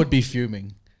lost it. I would be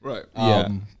fuming. Right. Yeah.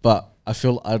 But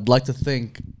I'd like to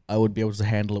think I would be able to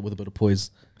handle it with a bit of poise.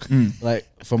 Like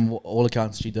from all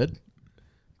accounts, she did.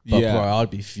 But Yeah. bro, I'd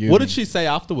be fuming. What did she say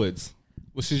afterwards?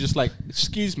 Was she just like,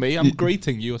 excuse me, I'm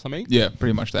greeting you or something? Yeah.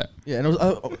 Pretty much that. Yeah, and it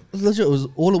was legit.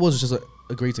 All it was just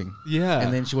a greeting. Yeah.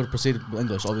 And then she would have proceeded with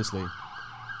English, obviously.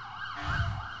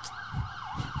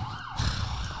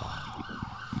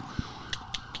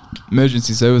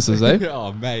 Emergency services, eh?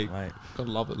 Oh, mate. Right.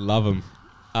 Gotta love it. Love him.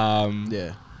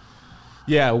 Yeah.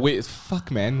 Yeah, weird.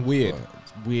 Fuck, man. Weird. Bro,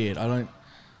 it's weird. I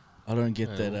don't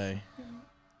get that.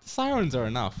 Sirens are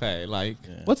enough, eh? Like,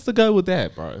 Yeah. what's the go with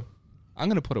that, bro? I'm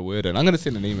gonna put a word in. I'm gonna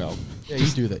send an email. Yeah, you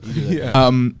do that. You do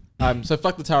that. Yeah. So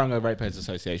fuck the Tauranga Ratepayers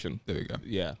Association. There we go.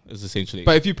 Yeah, is essentially.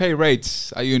 But if you pay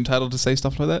rates, are you entitled to say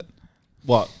stuff like that?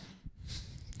 what?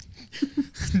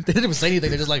 They didn't even say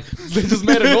anything. They just like They just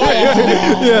made a noise.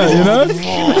 Yeah, you know.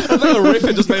 I thought the ref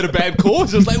had just made a bad call.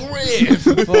 Just like ref.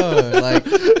 like,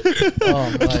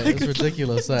 oh, like, it's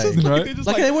ridiculous. Eh? Right. They just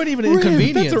Like they weren't even an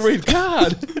inconvenience. That's a red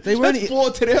card. They weren't. That's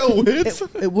 4 10 words.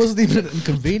 It wasn't even an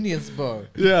inconvenience, bro.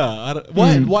 Yeah. I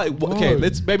don't, why? Okay,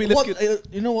 let's What, get.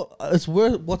 you know what? It's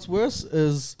worse. What's worse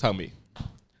is Tell me.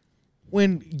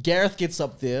 when Gareth gets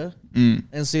up there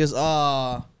and says,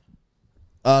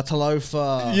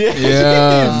 Talofa,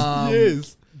 Yeah.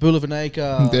 Yes.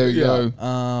 Bulavaneka, There we go.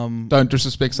 Don't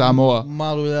disrespect Samoa.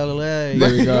 Malualele.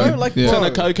 There we go. Like, Yeah. bro, Ton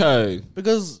of cocoa.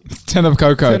 because 10 of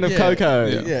cocoa. 10 of cocoa.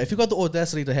 yeah, if you got the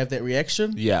audacity to have that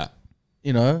reaction, Yeah.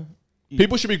 you know,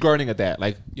 People should be groaning at that.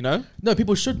 Like, you know? no,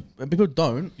 people should, and people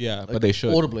don't. Yeah, like, but they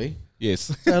should. audibly.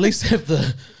 Yes. So at least have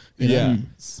the, you know, Yeah.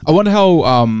 I wonder how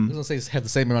I was gonna say have the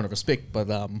same amount of respect, but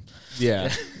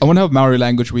Yeah. I wonder how Maori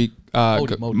language week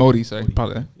Māori. Māori, sorry,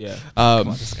 probably. Yeah. Come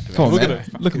on, Look man.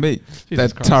 at Look at me.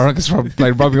 Jesus That Christ. Tauranga's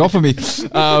like rubbing off on me.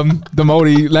 The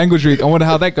Māori language week. I wonder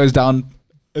how that goes down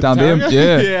there. Tauranga?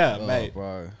 Yeah. Yeah, oh, mate.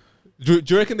 bro, Do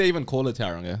you reckon they even call it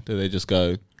Tauranga? Do they just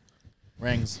go,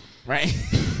 rangs, right?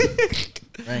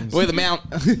 rangs, We're the mount.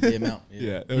 yeah, mount,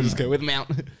 Yeah, they'll just go with the mount.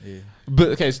 yeah. But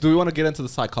okay, so do we want to get into the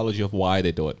psychology of why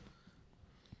they do it?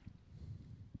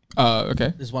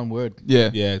 Okay. There's one word. Yeah.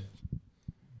 Yeah.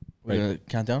 We're gonna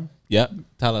count down. Yeah.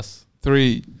 Tell us.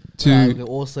 3, We 2. can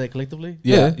all say it collectively.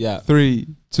 Yeah. 3,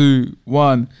 2,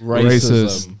 1.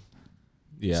 Racist.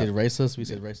 Yeah. We said racist. We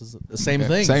said racist. The same Okay.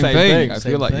 thing. Same Same thing. thing. I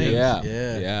Same feel like thing. yeah. Yeah.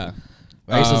 Yeah. Yeah.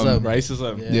 Racism.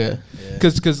 Racism. Yeah.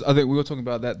 Because I think we were talking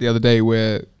about that the other day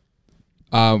where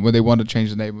they wanted to change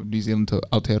the name of New Zealand to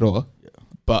Aotearoa. Yeah.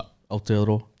 But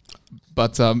Aotearoa.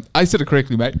 I said it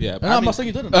correctly, mate. Yeah. No, I'm not saying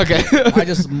you didn't. Okay. I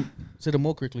just said it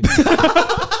more correctly.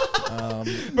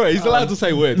 Bro, he's allowed to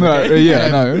say words. No, Okay? yeah,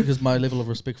 no. Because my level of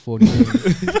respect for New Zealand,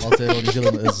 Aotearoa New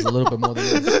Zealand is a little bit more than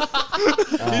yours.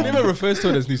 He never refers to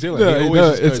it as New Zealand. No, he no,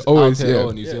 just it's goes always, Aotearoa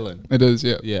yeah. New Zealand. It is,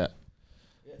 yeah. Yeah.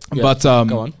 But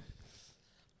Go on.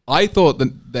 I thought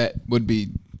that would be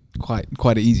quite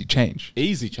an easy change.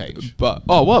 Easy change. But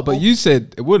But you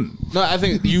said it wouldn't. No, I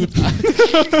think you. No,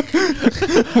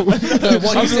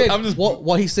 what I'm he just- said. I'm just-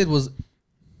 What he said was,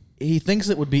 he thinks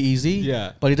it would be easy.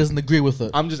 Yeah. But he doesn't agree with it.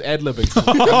 I'm just ad libbing.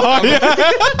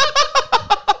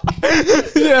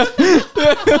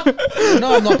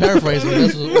 No, I'm not paraphrasing.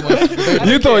 This was almost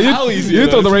You thought how easy you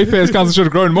it thought the Ratepayers Council should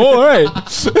have grown more, right?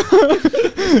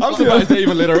 I'm surprised they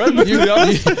even let her in. To be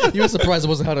honest. you were surprised it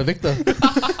wasn't Hannah Victor.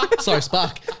 Sorry,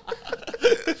 Spark.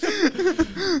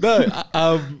 No,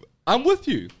 I'm with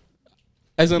you.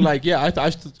 As in, like, yeah,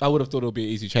 I would have thought it would be an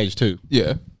easy change too.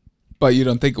 Yeah, but you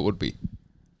don't think it would be.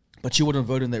 But you wouldn't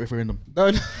vote in that referendum.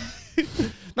 No,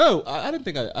 no, I didn't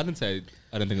think I didn't say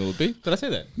I didn't think it would be. Did I say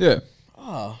that? Yeah.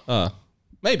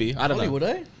 Maybe I don't Hollywood, know.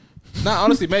 eh? No,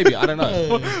 honestly, maybe I don't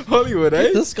know. Hollywood,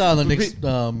 eh? This guy in the next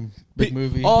big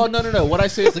movie. Oh no! What I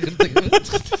said.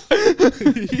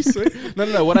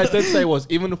 No. What I did say was,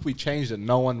 even if we changed it,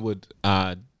 no one would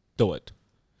do it.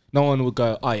 No one would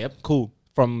go, oh, yep, cool.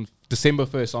 From December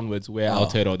 1st onwards, we're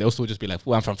Aotearoa. They'll still just be like,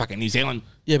 well, I'm from fucking New Zealand.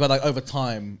 Yeah, but like over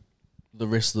time, the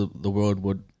rest of the world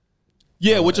would.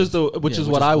 Yeah, which is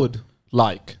what I would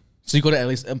like. So you got to at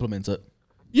least implement it.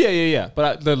 Yeah.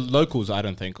 But the locals, I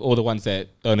don't think, or the ones that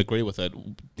don't agree with it,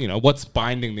 you know, what's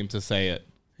binding them to say it?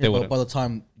 They Yeah, but wouldn't. by the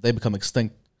time they become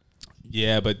extinct,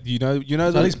 Yeah, but you know,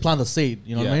 so at least plant the seed.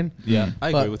 You know what I mean? Yeah, I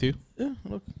agree But- with you. Yeah.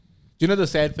 Look, Do you know the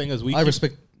sad thing is I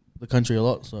respect the country a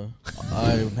lot, so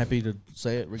I'm happy to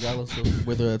say it, regardless of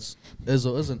whether it's is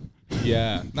or isn't.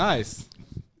 Yeah, nice.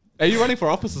 Are you running for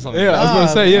office or something? Yeah, I was gonna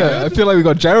say, yeah. I feel like we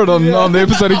got Jared on the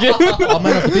episode again. I'm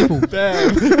man of the people. Damn.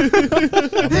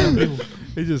 I'm man of the people.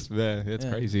 He just, man, it's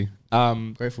Yeah. crazy.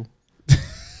 Grateful.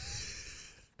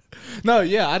 No,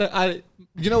 yeah, I,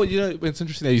 you know, it's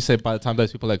interesting that you said by the time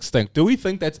those people extinct. Do we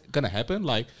think that's gonna happen?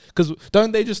 Like, because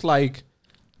don't they just like,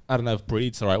 I don't know if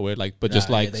breed's the right word, like, but just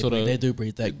Nah, like yeah, they sort breed, of they do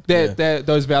breed that.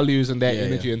 those values and that Yeah,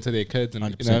 energy yeah. into their kids, and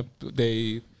 100%.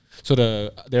 they sort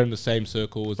of they're in the same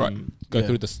circles and go Yeah.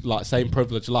 through the same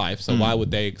privileged life. So why would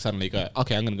they suddenly go,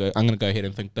 okay, I'm gonna go ahead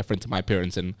and think different to my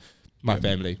parents and my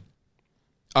family?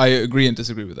 I agree and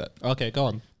disagree with that. Okay, go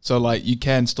on. So like, you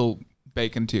can still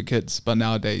bake into your kids, but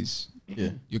nowadays,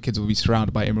 Yeah. your kids will be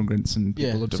surrounded by immigrants and people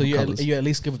Yeah. of So different you colors. you at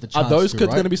least give it the chance. Are those to, kids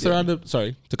right? going to be surrounded?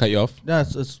 Sorry to cut you off. No,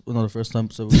 it's not the first time.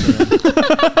 So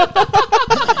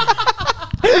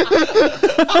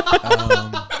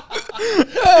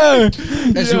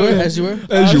as you were.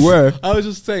 As you were. I was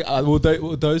just saying, will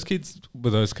those kids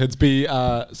be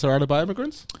surrounded by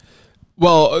immigrants?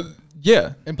 Well,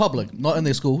 Yeah. in public, not in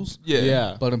their schools.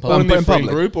 Yeah. But in Or in public. their in friend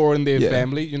public. group or in their Yeah.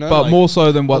 family, you know. But like, more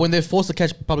so than what. When they're forced to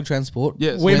catch public transport.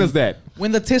 Yes. when is that?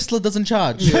 When the Tesla doesn't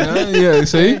charge. Yeah,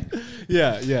 see?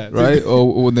 Yeah. Right?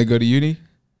 Or when they go to uni.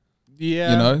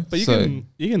 Yeah. You know, but so-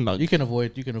 you can like, You can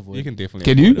avoid. you can definitely.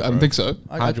 Can avoid you? it, I don't bro. think so.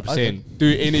 100%.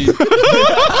 Do any.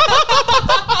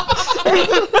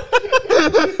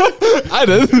 I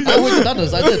did. I went to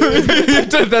Dundas. I did. You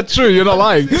did. That's true. You're not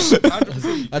lying.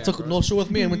 I took North Shore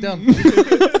with me and went down.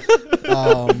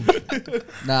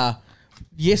 Nah.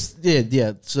 Yes.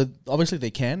 Yeah. So obviously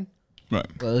they can. Right.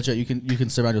 Legit, you can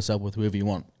surround yourself with whoever you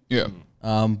want. Yeah.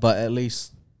 But at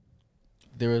least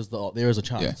there is a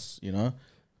chance. You know.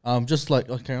 Just like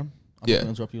Karen. I Yeah. didn't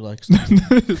interrupt you. Like.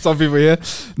 Some people here.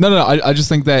 No. I just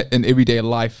think that in everyday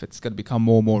life, it's going to become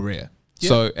more and more rare. Yeah.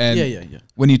 So, and Yeah.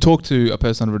 when you talk to a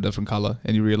person of a different color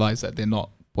and you realize that they're not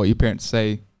what your parents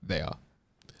say they are,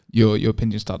 your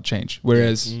opinions start to change.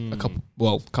 Whereas a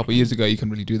couple years ago, you couldn't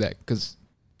really do that because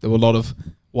there were a lot of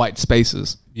white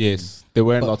spaces. Yes, there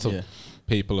weren't But, lots of yeah.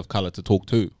 people of color to talk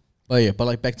to. But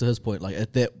like back to his point,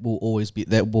 like that will always be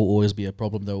a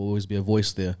problem. There will always be a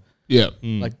voice there. Yeah.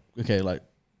 Like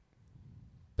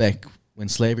back when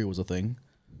slavery was a thing,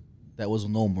 that was a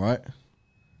norm, right?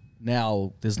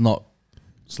 Now there's not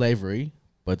slavery,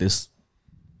 but there's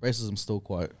racism still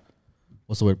quite,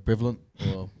 what's the word, prevalent,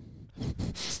 or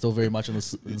still very much in the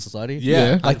society.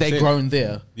 Yeah. like they 100%. grown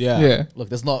there. Yeah. Look,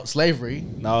 there's not slavery,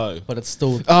 No, but it's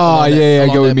still. Oh, along that- yeah. I along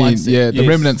get what you that mean. mindset. Yeah. The Yes.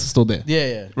 remnants are still there.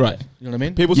 Yeah. Right. You know what I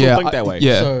mean? people Yeah, still think that way.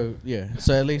 yeah.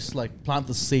 So at least like plant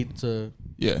the seed to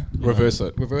Yeah. Reverse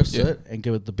it. reverse Yeah. it and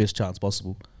give it the best chance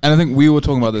possible. And I think we were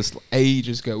talking about this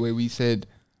ages ago where we said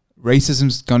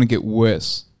racism's going to get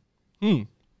worse.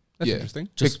 That's Yeah. interesting.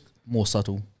 Just more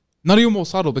subtle. Not even more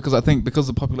subtle because I think because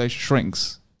the population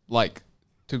shrinks, like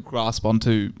to grasp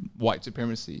onto white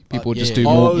supremacy, people just do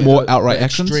more outright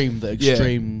actions. The Yeah.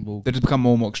 extreme will. They just become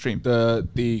more and more extreme.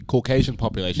 The Caucasian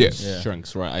population Yeah.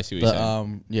 shrinks, right? I see what you're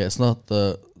saying. It's not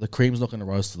the cream's not going to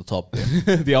rise to the top.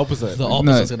 The opposite. The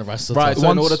opposite's going to rise to the Right. top.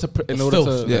 So in Once- order to The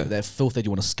filth, that filth that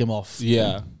you want to skim off.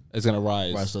 yeah, it's gonna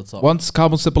rise. rise to the top. Once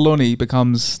Carbon Cipollone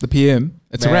becomes the PM,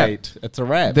 it's a wrap. Mate, it's a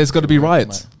wrap. There's got to be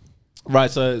riots.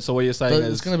 Right. So what you're saying But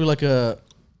is it's going to be like a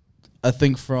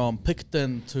thing from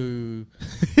Picton to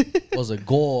was it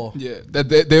Gore? Yeah,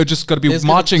 they're just got to be There's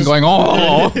gonna marching, just- going,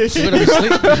 oh, You're going to be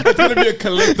sleeping. it's gonna be a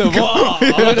collective.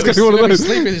 it's gonna be one of those.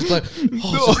 Sleeping. It's like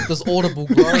it's just this audible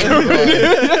groan.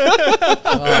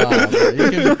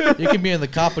 You can be in the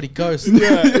Kapiti Coast.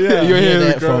 Yeah. You're Hear here,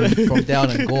 that from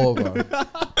down in Gore, bro.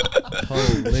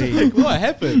 Holy. What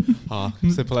happened?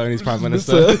 Cipollone's prime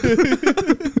minister.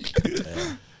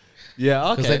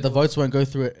 Yeah. Because Okay. the votes won't go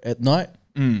through it at night.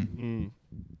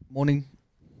 Morning.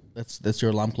 That's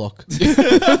your alarm clock.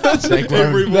 They groan.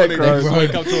 Every morning They they groan.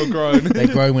 wake up to a groan. They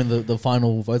groan when the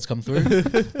final votes come through.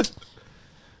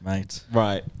 Mate.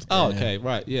 Right. Oh, Yeah. okay.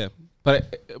 Right. Yeah.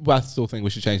 But I still think we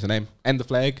should change the name and the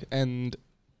flag and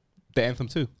the anthem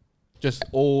too. Just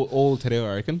all Te Reo,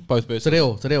 I reckon. Both verses.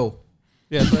 Te reo.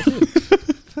 Yeah, that's what I said.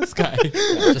 This guy.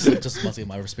 Just must get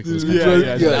my respect to this country.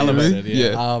 Yeah, just elevate it,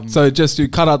 yeah. So just to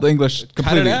cut out the English Cut it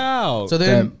completely. out. So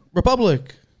then, Damn.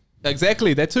 Republic.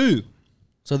 Exactly, that too.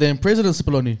 So then, President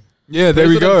Cipollone. Yeah, there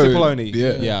we go. President Cipollone.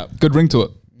 Yeah. Yeah. Good ring to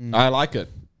it. I like it.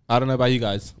 I don't know about you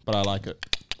guys, but I like it.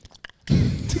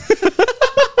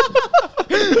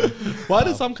 Why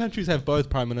do some countries have both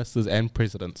prime ministers and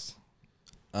presidents?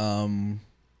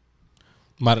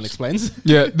 Martin explains.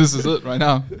 Yeah, this is it right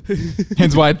now.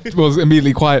 Hence why it was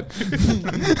immediately quiet.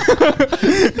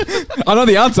 I know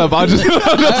the answer, but I'm just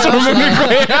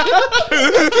remembering.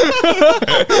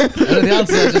 The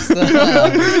answer just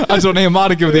I just want to hear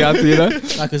Martin give the answer, you know?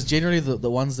 because generally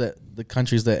the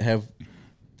countries that have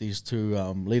these two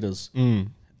leaders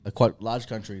are quite large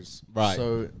countries. Right.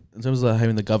 So in terms of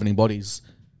having the governing bodies,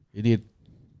 you need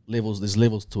levels. There's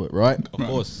levels to it, right? Of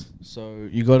course. So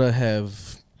you gotta have.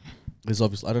 There's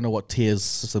obviously I don't know what tiers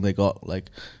system they got,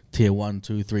 like tier 1,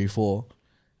 2, 3, 4.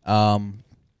 But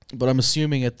I'm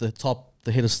assuming at the top,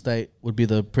 the head of state would be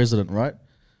the president, right?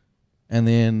 And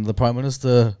then the prime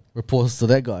minister reports to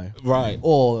that guy, Right.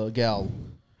 or a gal,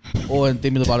 or in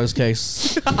Demi Lovato's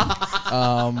case,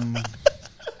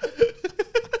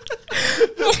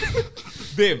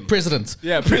 Them. president.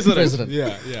 Yeah, president. President.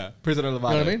 Yeah. President of You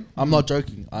know what I mean? I'm not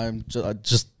joking. I'm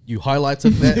just you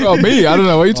highlighted that Oh, me? I don't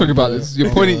know what you're talking On about. the- You're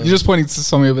on pointing. the- You're just pointing to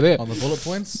something over there. on the bullet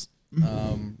points.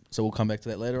 So we'll come back to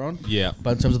that later on. Yeah.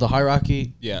 But in terms of the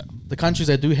hierarchy, Yeah. the countries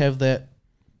that do have that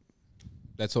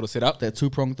That sort of set up. that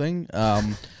two-pronged thing,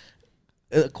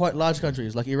 quite large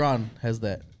countries like Iran has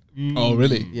that. Oh,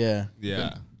 really? Yeah.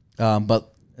 Yeah.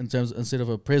 But in terms instead of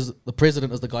the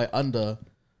president is the guy under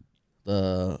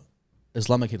the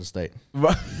Islamic head of state.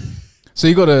 So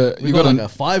you got a like a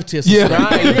 5-tier Yeah. system.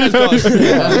 Right, you guys got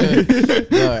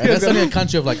No, and that's only a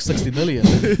country of like 60 million.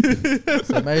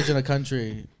 So imagine a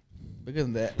country bigger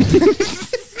than that.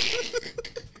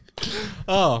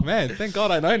 Oh man, thank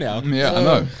God I know now. Yeah, I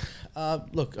know.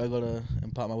 Look, I gotta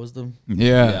impart my wisdom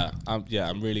Yeah. I'm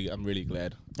really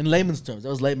glad. in layman's terms. That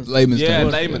was layman's. Layman's Yeah,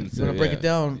 terms. layman's. I'm gonna break it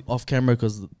down off camera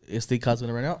because the SD card's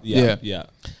gonna run out. Yeah.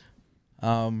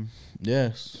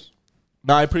 Yes,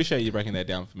 No, I appreciate you breaking that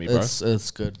down for me, bro. it's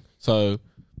good. So,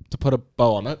 to put a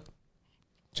bow on it,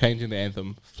 changing the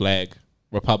anthem, flag,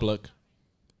 republic,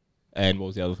 and what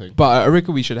was the other thing? But I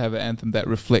reckon we should have an anthem that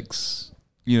reflects,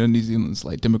 New Zealand's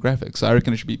like demographics. I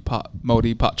reckon it should be part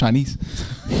Māori, part Chinese.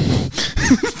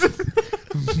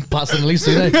 Personally,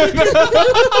 see that?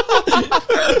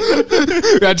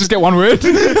 Yeah, just get one word.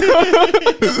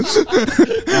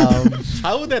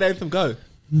 How would that anthem go?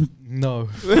 No.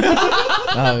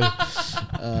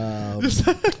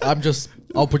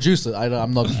 I'll produce it.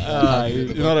 I'm not.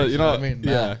 You're not. I mean,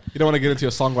 yeah. You don't want to get into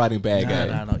your songwriting bag, eh?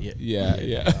 Nah, not yet.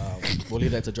 Yeah. We'll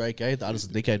leave that to Drake, eh? The artist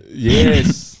of the decade.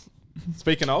 Yes.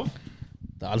 Speaking of,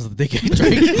 The artist of the decade,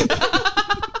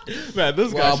 Drake. man,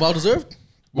 this guy. Well deserved.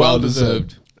 Well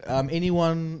deserved.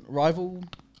 Anyone rival?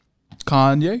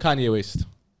 Kanye. Kanye West.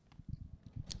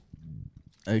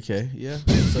 Okay, yeah.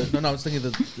 So no, I was thinking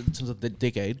in terms of the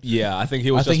decade. Yeah, I think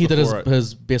he was. I think he did before it,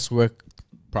 his best work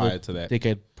prior the to that,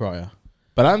 decade prior.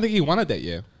 but I don't think he won it that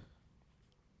year.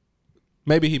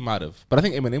 Maybe he might have, but I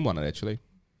think Eminem won it actually.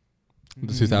 In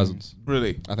the 2000s.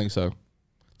 Really? I think so.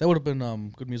 That would have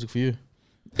been good music for you.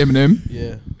 Eminem.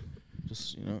 Yeah,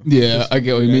 just Yeah, I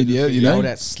get what you mean. Yeah, you know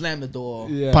that slam the door.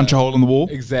 Yeah. punch a hole in the wall.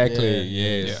 Exactly.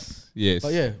 Yeah. Yes.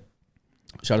 But yeah,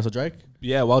 shout out to Drake.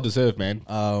 Yeah, well deserved, man.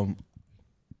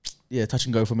 Yeah, touch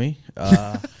and go for me.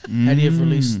 Had he have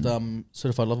released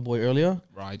Certified Lover Boy earlier,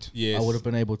 Right. Yes. I would have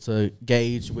been able to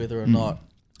gauge whether or not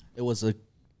it was a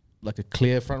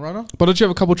clear front runner. But don't you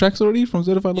have a couple tracks already from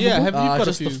Certified Lover Yeah, Boy? have you got a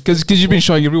just few? the Because you've been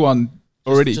showing everyone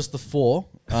already. Just the 4.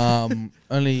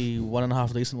 Only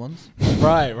 1.5 decent ones.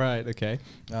 Right, okay.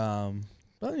 But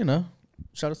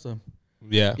shout out to him.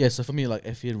 Yeah. Yeah, so for me, like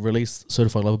if he had released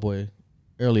Certified Lover Boy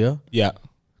earlier, Yeah.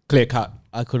 Clear cut.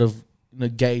 I could have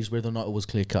gauged whether or not it was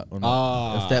clear cut or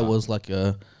not. If that was like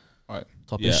a Right.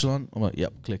 top Yeah. echelon, I'm like,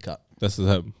 yep, clear cut. This is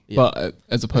him. Yeah. But as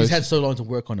He's opposed, had so long to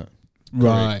work on it.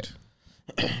 right?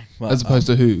 But, As opposed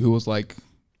to who was like,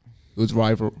 who was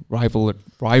rivaling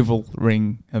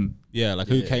him. Yeah, like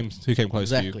who Yeah. came close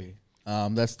to you? exactly.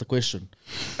 That's the question.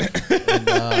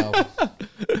 And,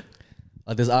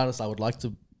 like there's artists I would like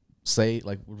to say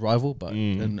like would rival, but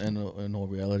in all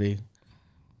reality,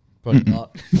 probably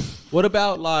not. What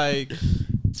about like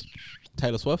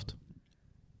Taylor Swift?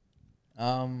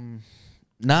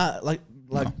 Nah, like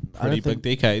I Pretty don't think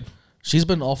big decade. she's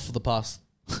been off for the past.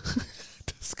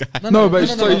 This guy. No, but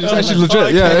it's actually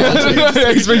legit.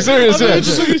 Yeah, he's being serious.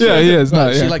 Yeah, he is.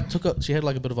 No, She yeah. like she had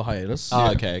like a bit of a hiatus.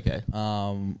 Oh, okay.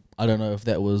 I don't know if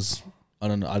that was. I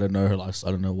don't know her life.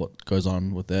 I don't know what goes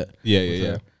on with that.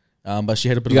 Yeah. But she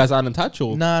had a bit. You of guys aren't in touch,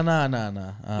 or Nah.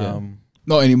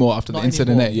 Not anymore after Not the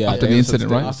incident. anymore. Yeah, after the it was incident,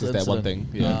 just right? It's just that one thing.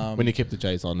 incident. Yeah, when you kept the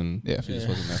J's on, and Yeah. she just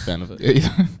wasn't a fan of it.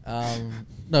 Yeah.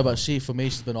 No, but for me,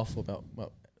 she's been off for about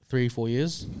 3-4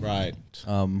 years. Right.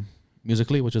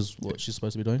 Musically, which is what she's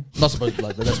supposed to be doing. Not supposed to,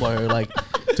 like that's why her like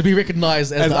to be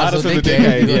recognized as the artist of the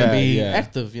decade. You gotta be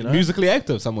active, Musically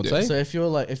active, some would say. So if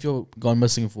you're gone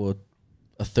missing for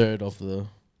a third of the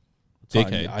time,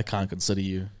 Decade. I can't consider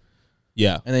you.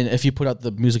 Yeah. And then if you put out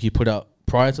the music you put out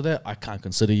prior to that, I can't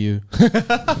consider you.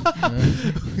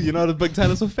 You're not a big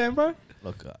Taylor Swift fan, bro?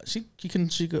 Look, she can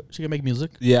make music.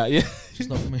 Yeah. She's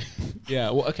not for me. Yeah,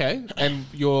 well, okay. And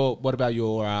what about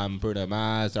your Bruno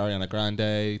Mars, Ariana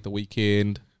Grande, The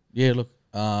Weeknd? Yeah, look,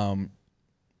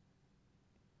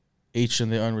 each in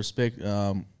their own respect.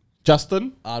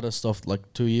 Justin? Artist of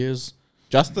like 2 years.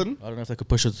 Justin? I don't know if they could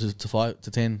push it to 5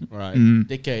 to 10. Right.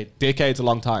 Decade. Decade's a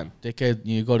long time.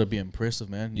 You got to be impressive,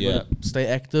 man. You Yeah. got to stay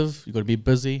active. You got to be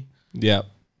busy. Yeah.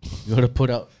 You got to put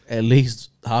out at least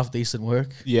half decent work.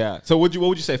 Yeah. So what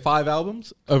would you say, 5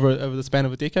 albums over the span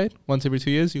of a decade? Once every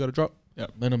 2 years, you got to drop? Yeah.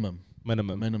 Minimum.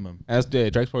 And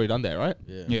Drake's probably done that, right?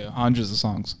 Yeah. Yeah, hundreds of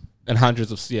songs. And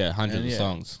hundreds of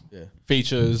songs. Yeah.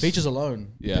 Features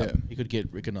alone. Yeah. He could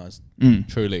get recognized.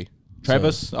 Truly.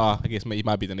 Travis, I guess he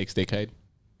might be the next decade.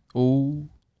 Oh,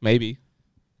 maybe.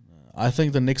 I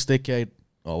think the next decade.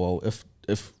 Oh well,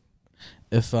 if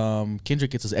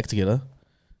Kendrick gets his act together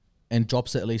and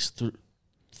drops at least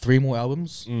 3 more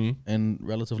albums in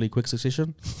relatively quick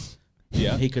succession,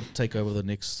 Yeah. he could take over the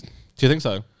next. Do you think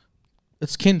so?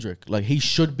 It's Kendrick. Like, he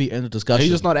should be in the discussion.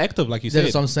 He's just not active, like you said.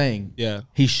 That's what I'm saying. Yeah.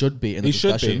 He should be in the He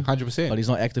should discussion. be, 100%. But he's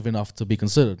not active enough to be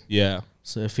considered. Yeah.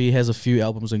 So if he has a few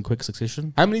albums in quick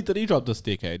succession, How many did he drop this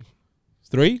decade?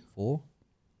 3? 4.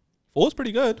 4's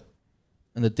pretty good.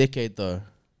 In the decade, though,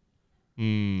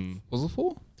 Was it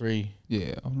 4? 3.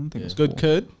 Yeah, I don't think it's Good 4.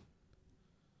 Kid.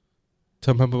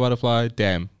 Tom Pimper Butterfly.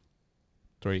 Damn.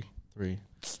 3. 3.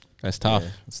 That's tough. Yeah,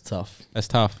 it's tough. That's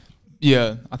tough.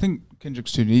 Yeah, I think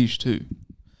Kendrick's too niche too.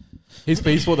 He's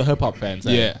for the hip hop fans.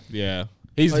 Eh? Yeah.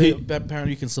 Yeah. But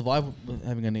apparently you can survive with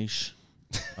having a niche.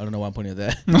 I don't know why I'm pointing at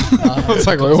that. It's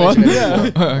like, wait, what? Like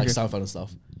Okay. Seinfeld and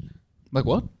stuff. Like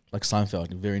what? Like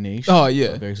Seinfeld, very niche. Oh,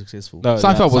 yeah. but very successful. No,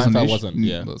 Seinfeld wasn't Seinfeld niche. wasn't,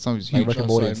 yeah. But Seinfeld's Like huge. Rick and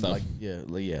Morty and stuff. Like, yeah,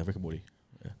 Rick and Morty.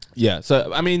 Yeah.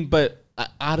 So, I mean, but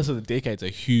Artist of the Decade's a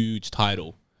huge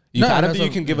title. I don't think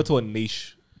you can give it to a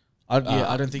niche. I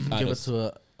don't think you can artist. give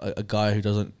it to a guy who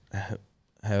doesn't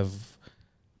have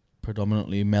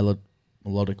predominantly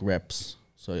melodic raps.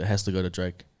 So it has to go to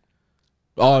Drake.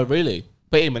 Oh, really?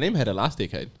 But Eminem had it last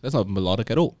decade. That's not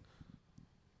melodic at all.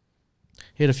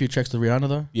 He had a few tracks with Rihanna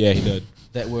though Yeah, he did.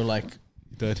 that were like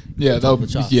He did. Yeah, top that of the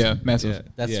charts. yeah, massive.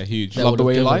 that's Yeah, huge. That Love the would've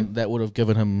Way You given- Lie? That would have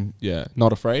given him Yeah.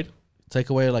 Not Afraid. take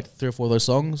away like 3 or 4 of those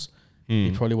songs.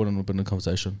 He Mm. probably wouldn't have been in the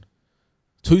conversation.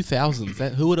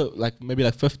 2000s. Who would have, like, maybe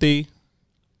like 50?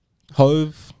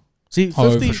 Hove? See,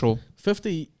 Oh, 50, for sure.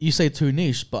 50, you say too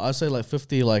niche, but I say like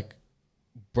 50 like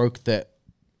broke that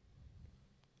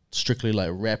strictly like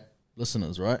rap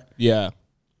listeners, right? Yeah.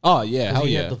 Oh, yeah. 'Cause Hell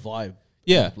he yeah. had the vibe.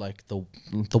 Yeah. Like the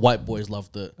white boys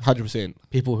loved it. 100%.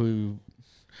 People who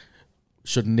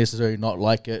shouldn't necessarily not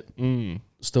like it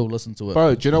still listen to it.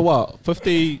 Bro, do you know what?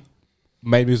 50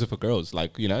 made music for girls.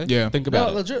 Like, you know? Yeah. Think about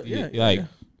No, it. legit, yeah, Like,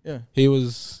 yeah. he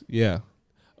was, yeah.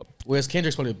 Whereas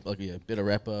Kendrick's probably like better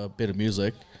rapper, better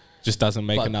music, Just doesn't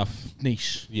make but enough.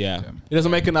 niche. Yeah. He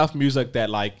doesn't make enough music that,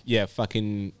 like, yeah,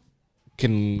 fucking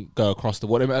can go across the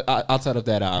water. Outside of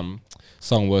that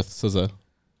song with SZA.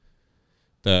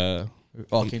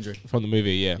 Oh, Kendrick. From the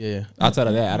movie, yeah. Yeah. Outside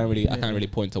of that, I can't really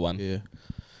point to one. Yeah.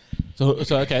 So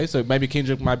okay, so maybe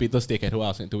Kendrick might be this decade. Who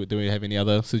else? Do we have any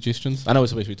other suggestions? I know we're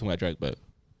supposed to be talking about Drake, but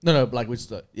No, like we're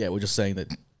just saying that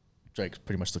Drake's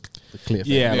pretty much the clear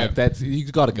thing. yeah, Yeah. like that's you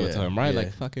got to give it to Yeah, him, right? yeah.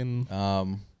 Like fucking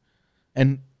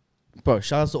And bro,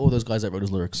 shout out to all those guys that wrote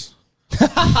his lyrics.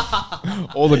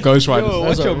 All the ghostwriters. Yo,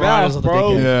 Those watch are your writers mouth, of the bro.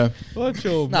 decade. Yeah. Watch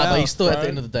your Nah, mouth, but he's still at bro. the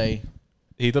end of the day.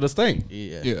 He did his thing.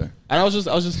 Yeah. Yeah. And I was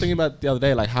just thinking about the other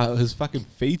day, like how his fucking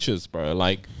features, bro.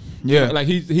 Like, Yeah. like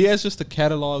he has just a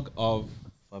catalog of.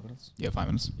 5 minutes. Yeah, 5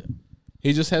 minutes.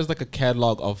 He just has like a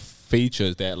catalog of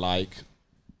features that, like,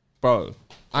 bro,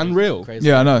 unreal. Crazy.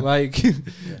 Yeah, I know. Like, do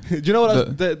you know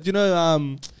what? Do you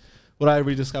know what I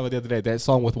rediscovered the other day? That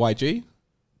song with YG,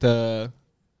 the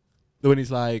when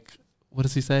he's like, what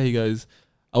does he say? He goes,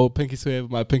 "I will pinky swear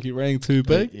with my pinky ring too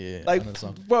big." Yeah, Like, I know the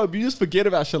song. bro, you just forget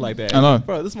about shit like that. I know.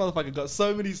 Bro. This motherfucker got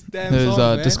so many damn His songs,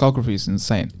 man. discography is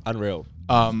insane. Unreal.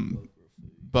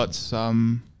 But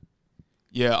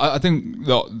yeah, I think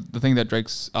the thing that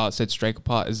Drake's sets Drake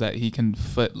apart is that he can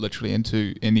fit literally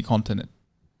into any continent.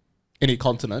 Any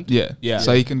continent. Yeah, Yeah.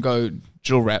 So he can go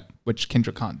drill rap, which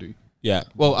Kendrick can't do. Yeah.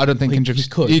 Well, I don't think He Kendrick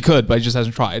could. He could, but he just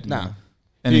hasn't tried. Nah.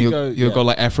 And He he'll go- he'll yeah. go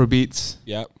like Afro beats,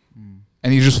 Yeah.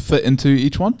 and he just fit into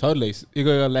each one. Totally. You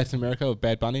go to Latin America with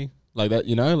Bad Bunny, like that.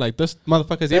 You know, like this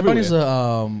motherfucker's Bad everywhere. Bunny's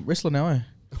a wrestler now, eh?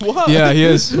 What? Yeah, he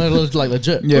is. No, like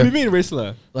legit. Yeah. What do you mean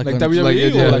wrestler? Like, Like WWE when- or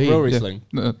yeah, like yeah. real wrestling?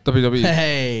 No, WWE.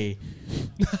 Hey,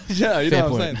 Yeah, you Fair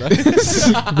know what I'm point. saying.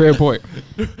 Though. Fair point.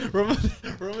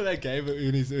 remember that game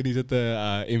when he's at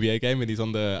the NBA game and he's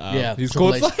on the yeah, he's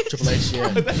Triple called H, Triple H, yeah.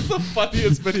 That's the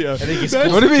funniest video. I think he's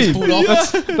That's- What do you mean? pulled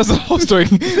off. That's the whole story.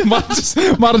 Might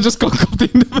have just got the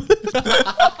end of it.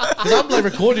 Because I'm like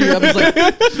recording you, I was like,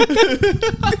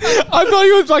 I thought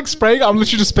he was like spraying. I'm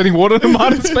literally just spitting water in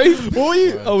Martin's face. What were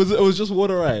you? Oh, it was just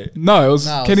water, right? No, it was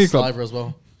nah, Kenny it's Club. saliva as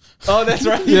well. Oh, that's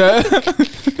right. Yeah.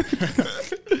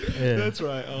 Yeah, That's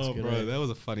right. Oh, good, bro, eh? that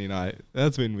was a funny night.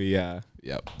 That's when we yep,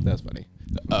 that's funny.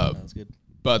 That's good.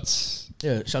 But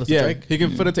Yeah, shout out to Yeah, Drake. he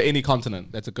can fit into any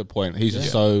continent. That's a good point. He's just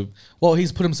Yeah. so Well,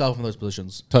 he's put himself in those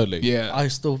positions. totally. yeah, I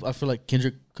feel like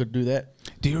Kendrick could do that.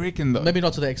 do you reckon though? Maybe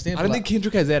not to the extent. I don't but think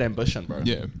Kendrick has that ambition, bro.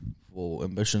 Yeah. well,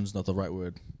 ambition's not the right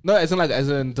word. No, as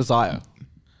in desire.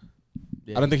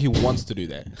 Yeah. I don't think he wants to do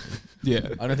that. Yeah.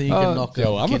 I don't think you can knock.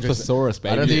 Yo, I'm a Kendrick's- thesaurus,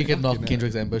 baby. I don't think you can knock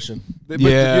Kendrick's ambition. But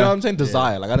Yeah. you know what I'm saying?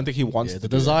 Desire. Like I don't think he wants Yeah, to. the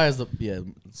do that. desire is the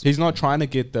He's not trying to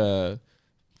get the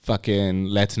fucking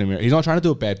Latin America. He's not trying to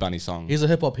do a Bad Bunny song. He's a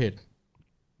hip hop head.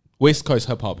 West Coast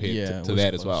hip hop here Yeah, to West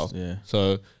that as well. Coast, yeah.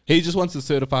 So he just wants to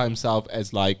certify himself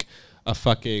as like a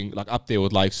fucking like up there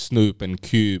with like Snoop and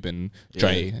Cube and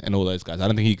Dre and all those guys. I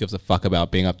don't think he gives a fuck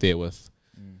about being up there with,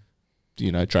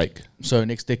 you know, Drake. So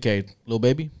next decade, Lil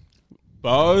Baby.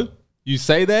 Bro, you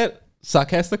say that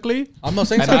sarcastically, I'm not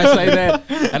saying and I say that,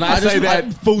 and I say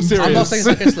that full serious. I'm not saying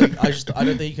sarcastically. I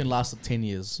don't think you can last 10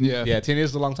 years. Yeah, 10 years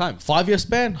is a long time. 5-year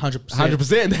span, 100%.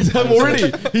 100%. That's him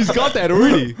already. He's got that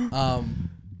already.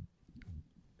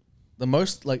 The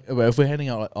most like if we're handing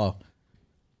out like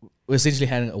we're essentially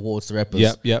handing awards to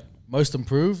rappers. Yep. Most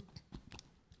improved.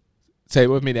 Say it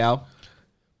with me now.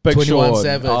 Big 21 Sean.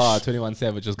 Savage. 21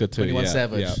 Savage is good too. 21 yeah,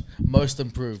 Savage. yeah. Most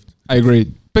improved. I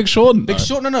agree. Big Sean. Big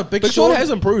Sean. No. Big Sean Sean has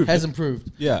improved. Has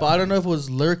improved. Yeah. But I don't know if it was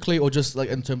lyrically or just like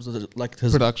in terms of like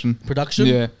his Production.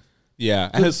 Yeah. Yeah,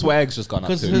 and his swag's just gone up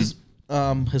Because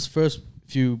too. his first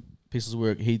few pieces of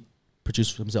work he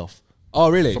produced himself Oh,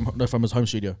 really? from his home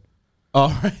studio.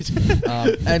 Oh,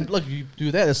 right. And look, you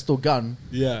do that, it's still gun.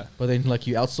 Yeah. But then like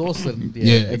you outsource it.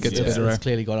 It gets better. It's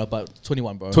clearly gone up. But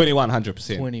 21, bro. 21,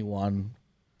 100%. 21.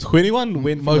 21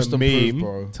 went Most from a improved, meme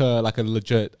bro. to like a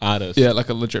legit artist. Yeah, like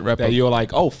a legit rapper. That you're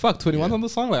like, oh, fuck, 21's on the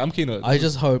song? Like, I'm keen on it. I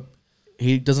just hope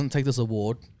he doesn't take this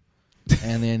award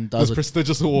and then This does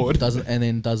prestigious award. does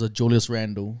a Julius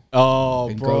Randle Oh,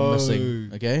 and bro. go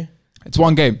missing. Okay? It's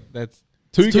one game. That's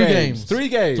two Two games. games. 3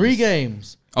 games. 3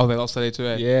 games. Oh, they lost today too.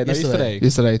 Yeah, no, Yesterday. yesterday.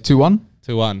 Yesterday, 2-1.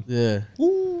 2-1. Yeah.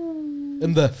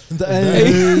 In the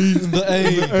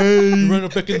A. Run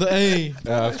it back in the A.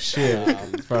 Oh,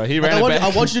 shit. Bro, he Like, ran it back. I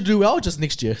want you to do well just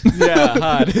next year.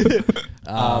 Yeah,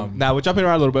 hard. Now, we're jumping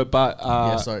around a little bit, but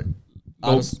Yeah, sorry.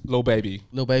 Lil Baby.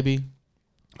 Lil Baby.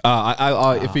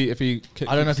 If he,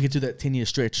 I don't know if he could do that 10-year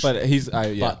stretch. but he's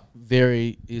yeah,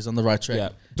 But he's on the right track. yeah.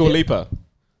 Dua Lipa.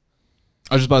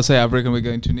 I was just about to say, I reckon we're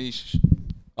going to niche.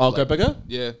 Oh, go bigger.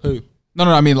 Yeah. Who? No,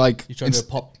 I mean like. You trying to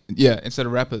pop? Yeah, instead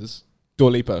of rappers. Dua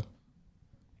Lipa.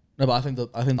 No, but I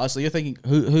think. So you're thinking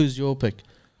who's your pick?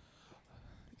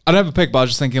 I don't have a pick, but I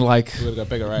was just thinking like. We're gonna go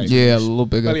bigger, right? Yeah, a little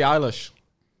bigger. Billie Eilish.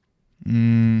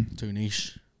 Too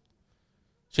niche.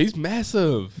 She's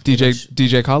massive.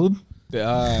 DJ Khaled.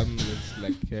 It's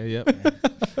like yep.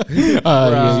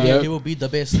 He will be the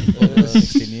best for the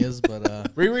next 10 years, but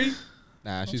Riri.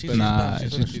 Nah, she's she's finished. Nah,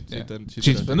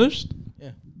 she's finished.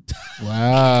 Yeah.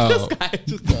 Wow.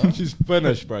 She's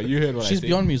finished, bro. You heard what I She's said.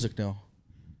 beyond music now.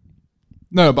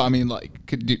 No, but I mean like,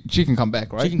 she can come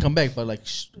back, right? She can come back, but like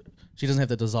she doesn't have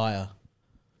the desire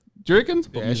Do you reckon?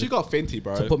 Yeah, she got Fenty,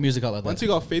 bro. to put music out like Once that.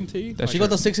 you got Fenty, She got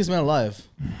the sexiest man alive.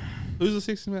 who's the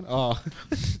 60 man? Oh,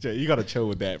 Jay, you gotta chill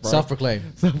with that, bro. Self-proclaimed.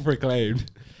 Self-proclaimed.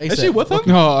 ASAP. Is she with him?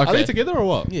 Oh, okay. Are they together or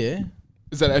what? Yeah.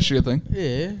 Is that actually a thing?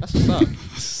 Yeah. That's what's up.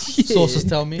 Sources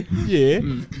tell me. Yeah.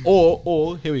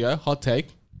 Or here we go. Hot take.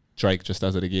 Drake just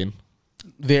does it again.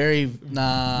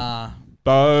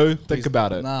 Bo, think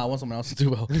about it. Nah, I want someone else to do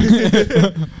well.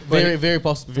 very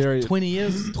possible. Very- 20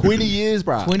 years. 20 years,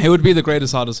 bro. 20 He would be the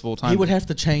greatest artist of all time. He would have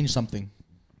to change something.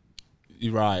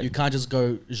 You're right. You can't just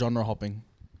go genre hopping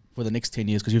for the next 10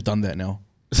 years because you've done that now.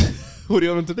 What do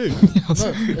you want him to do? No,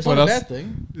 it's What not a else? bad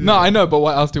thing. No, I know, but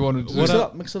what else do you want to do?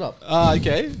 Mix it up.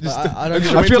 Okay. Just I don't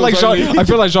I feel like Instrumentals I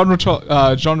feel like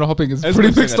genre hopping is It's pretty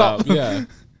mixing mixed it up. Yeah.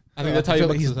 I think that's how you feel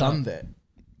like mix he's it done up. that.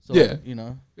 So, Yeah. you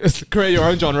know. Create your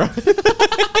own genre.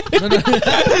 No.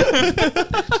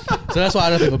 So that's why I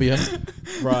don't think it'll be him.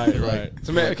 Right, Like- right.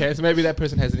 So so maybe that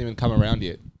person hasn't even come around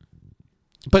yet.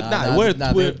 But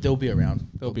They'll be around.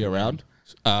 they'll be around.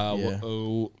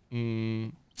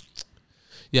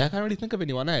 Yeah, I can't really think of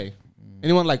anyone, eh?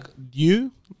 Anyone like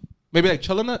you? Maybe like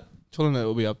Chillin' It? Chillin' It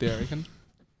will be up there, I reckon.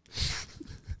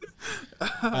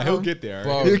 He'll get there.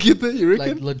 Bro, You get that? You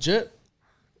reckon? like legit.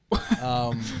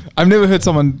 I've never heard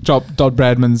someone drop Dodd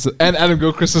Bradman's and Adam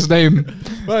Gilchrist's name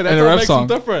Bro, in that's a what rap makes song. him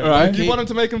different. Right? Like, you want him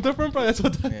to make him different, bro? That's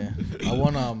what Yeah. I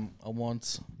want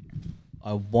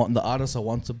the artist I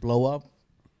want to blow up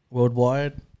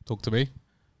worldwide. Talk to me.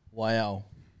 YL.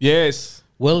 Yes.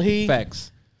 Will he?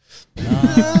 Facts.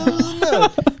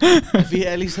 If he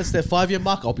at least hits that 5-year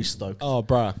mark, I'll be stoked. Oh,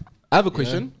 bruh. I have a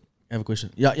question. I have a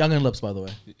question. Yeah, Young and Lips, by the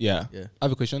way. Yeah. Yeah. I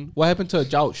have a question. What happened to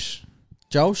Josh?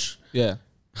 Josh? Yeah.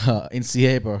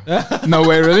 NCA, bro. No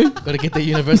way, really? Gotta get the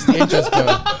university entrance, bro.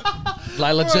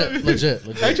 Like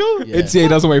legit. Actual? Yeah. NCA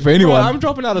doesn't wait for Bro, anyone. I'm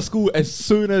dropping out of school as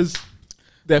soon as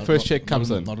that first check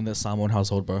comes in. Not in that Samoan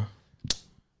household, bro.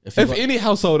 If If any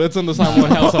household, it's in the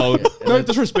Samoan household. No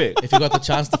disrespect. you got the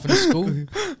chance to finish school,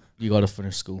 you gotta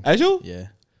finish school. Actual? Yeah.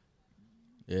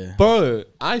 Yeah. Bro,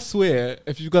 I swear,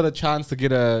 if you got a chance to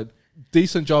get a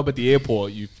decent job at the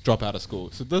airport, you drop out of school.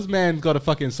 So this man got a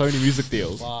fucking Sony music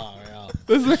deal. Wow, yeah.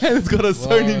 This man's got a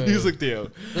Sony Whoa. music deal.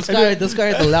 This guy had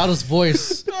the loudest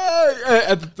voice.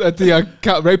 at the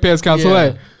ratepayers council. Yeah.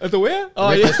 Eh? At the where?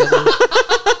 Oh Rapist doesn't-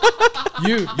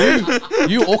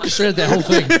 You orchestrated that whole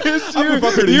thing.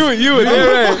 You were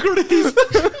there.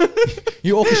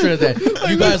 You orchestrated that.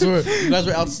 You guys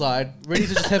were outside, ready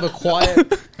to just have a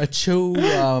quiet, a chill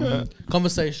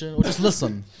conversation, or just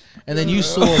listen. And then you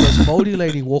saw this moldy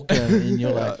lady walk in, and you're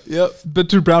like, Yep, bit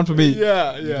too brown for me.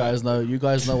 Yeah, "You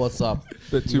guys know what's up.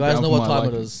 Bit You too guys brown know for what my time it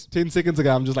liking. is." 10 seconds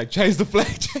ago, I'm just like, change the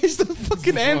flag, change the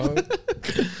fucking anthem.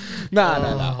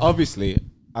 Nah. Obviously,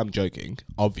 I'm joking.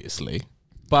 Obviously.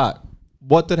 But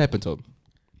what did happen to him?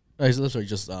 No, he's literally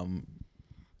just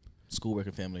schoolwork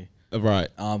and family. Right.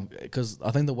 Because I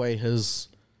think the way his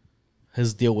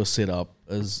deal was set up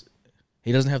is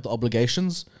he doesn't have the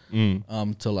obligations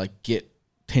to like get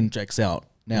 10 tracks out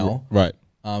now. Right.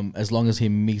 As long as he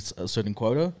meets a certain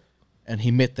quota, and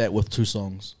he met that with 2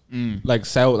 songs. Like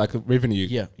sale, like revenue.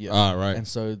 Yeah. Ah, right. And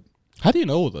so How do you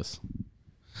know all this?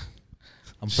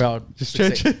 I'm proud. Just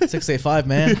 685,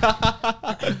 man.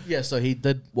 Yeah, so he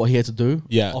did what he had to do.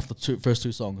 Yeah. Off the first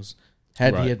 2 songs.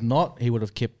 Had Right. he had not, he would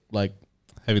have kept like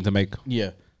Having to make.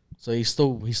 yeah. So he's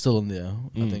still in there.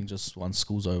 I think just once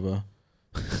school's over,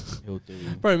 he'll do.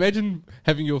 Bro, imagine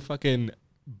having your fucking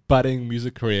budding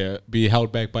music career be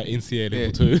held back by NCA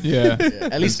level 2. Yeah. Yeah,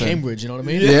 at least Cambridge, you know what I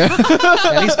mean? Yeah.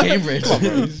 At least Cambridge.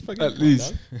 At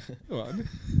least. Come on.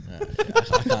 I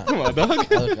can't. Come on, dog.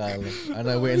 I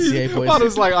know we're NCA boys. I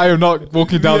was like, I am not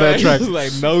walking down that he's track. just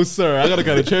like, no, sir. I gotta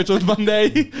go to church on Monday.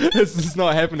 This is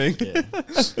not happening. Yeah.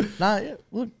 Nah, yeah,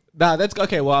 look. Nah, that's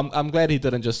okay. Well, I'm glad he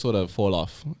didn't just sort of fall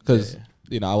off because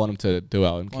Yeah. I want him to do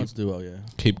well and Wants to do well, yeah.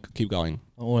 keep going.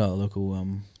 All our local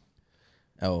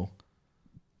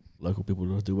people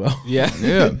to do well. Yeah,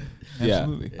 Yeah. yeah.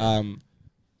 Absolutely.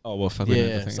 Oh well, fuck. we don't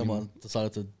have Yeah, to think someone anymore.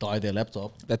 decided to die their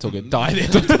laptop. That's all good. Die there.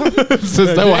 So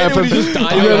is that what happened? Just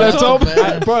die to your laptop?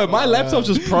 Bro, my laptop's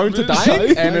just prone to dying,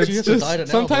 Sorry? and You it's have to just die to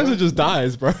now, sometimes bro. it just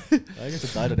dies, bro. I guess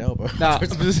it died an hour, bro. Nah, He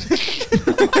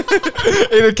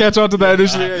didn't catch on to that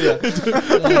initially. I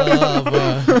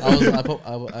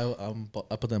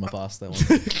put that in my past, that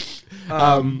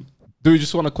one. do we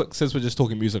just want to since we're just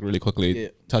talking music really quickly, Yeah.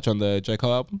 touch on the J.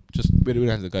 Cole album? Just we don't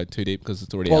have to go too deep because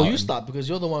it's already Well, out. you and start because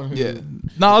you're the one who. Yeah.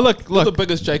 No, look. You're the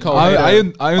biggest J. Cole. I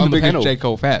hater am on the biggest panel. J.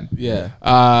 Cole fan. Yeah.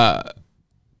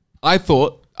 I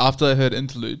thought after I heard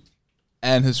Interlude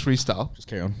and his freestyle, Just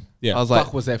carry on. Yeah. I was Fuck,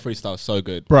 like- was that freestyle so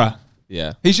good? bruh,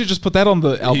 Yeah. he should just put that on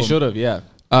the album. He should have. Yeah.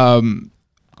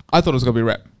 I thought it was gonna be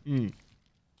rap.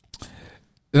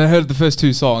 Then I heard the first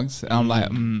 2 songs, and I'm like,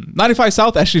 95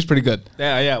 South actually is pretty good.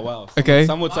 Yeah. Wow. Okay.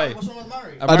 Some would say. What's wrong with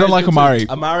Murray? I don't like Amari.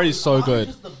 Amari's so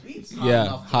good. Yeah,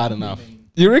 hard enough.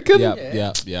 You reckon?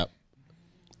 Yeah.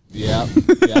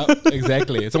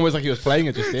 Exactly. It's almost like he was playing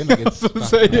it just then. Like it's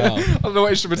So, yeah. I don't know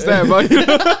what instrument's that, but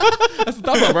That's the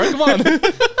tough one, bro. Come on.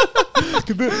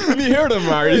 Can you hear it,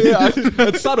 Amari? Yeah.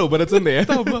 It's subtle, but it's in there.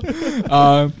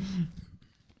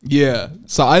 yeah.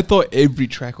 So I thought every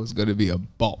track was gonna be a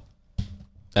bop.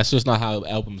 That's just not how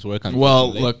albums work. Well,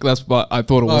 unfortunately. look, that's what I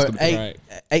thought it was gonna be. Right.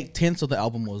 8/10 of the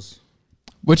album was.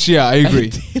 Which, yeah, I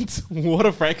agree. What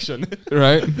a fraction.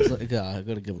 Right? Yeah, I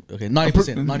gotta give. Okay,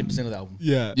 90% of the album.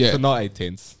 Yeah. Yeah. So not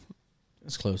 8/10.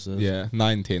 It's closer. Yeah.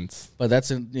 9/10. But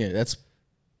that's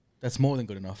more than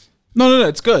good enough. No,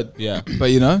 it's good. Yeah. But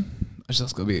I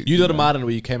just gonna be. You did a Martin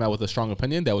where you came out with a strong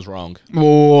opinion. That was wrong.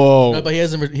 Whoa. No, but he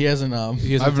hasn't. He hasn't I haven't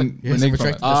he hasn't reneged from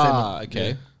retracted it. the statement. okay.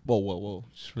 Yeah. Whoa.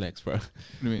 Just relax, bro. What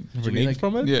do you mean? Reneged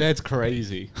from it? Yeah. That's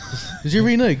crazy. Did you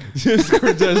renege? just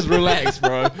relax,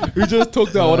 bro. We just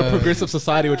talked about what a progressive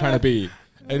society we're trying to be.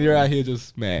 And you're out here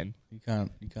just, man. You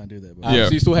can't do that, bro. Yeah.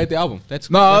 So you still hate the album? That's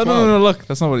No, that's wild. no. Look,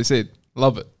 that's not what he said.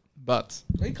 Love it, but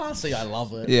You can't say I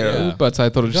love it. Yeah. but I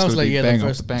thought it was just Sounds gonna like be the bang off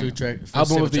first the bang. 2 tracks.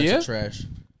 Album of the year? Trash.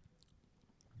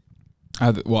 I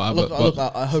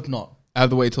I hope not. I have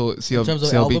to wait till CLB, In terms of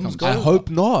CLB albums comes. go- I hope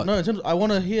not. No, in terms I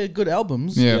want to hear good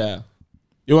albums. Yeah.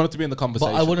 You want it to be in the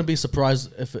conversation. But I wouldn't be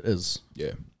surprised if it is.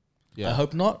 Yeah. Yeah. I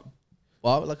hope not.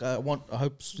 Well, I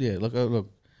hope. Yeah. Look. I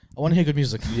want to hear good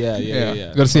music. Yeah.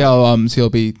 Got to see how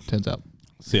CLB turns out.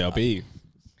 CLB.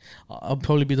 I'll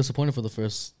probably be disappointed for the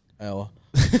first hour.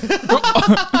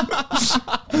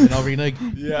 And I'll renege.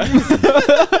 Yeah.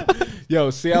 Yo,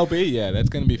 CLB, yeah, that's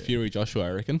going to be Fury Joshua,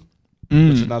 I reckon.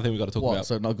 Which is another thing we got to talk What? about.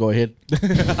 So not go ahead.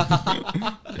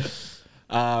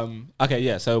 Okay,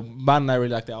 yeah, so Martin and I really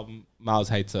like the album. Miles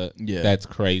hates it. Yeah. That's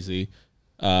crazy.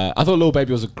 I thought Lil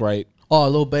Baby was a great. Oh,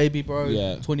 Lil Baby, bro.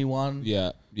 Yeah. 21.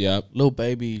 Yeah. Lil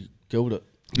Baby killed it.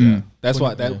 That's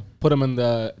why that Yeah. put him in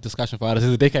the discussion for artists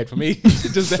of the decade for me.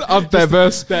 just Up that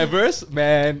verse. that verse,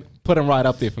 man, put him right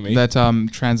up there for me. That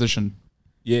transition.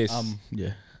 Yes.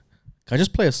 Yeah. Can I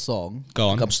just play a song? Go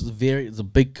on. Like, it's a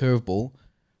big curveball,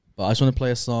 but I just want to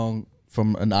play a song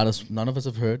from an artist none of us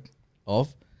have heard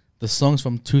of. The song's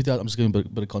from 2000. I'm just giving a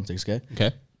bit of context, okay?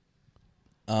 Okay.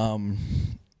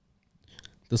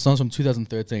 The song's from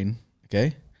 2013,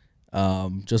 okay?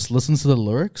 Just listen to the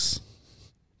lyrics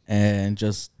and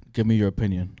just give me your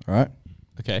opinion, all right?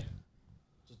 Okay.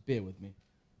 Just bear with me.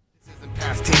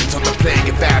 Past tense on the plague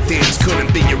of bad things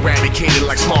couldn't be eradicated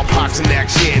like smallpox in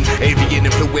action. Avian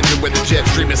influenza where the jet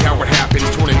stream is how it happens.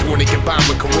 2020 combined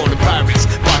with coronavirus,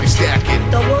 body stacking.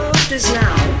 The world is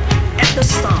now at the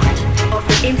start of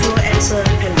the influenza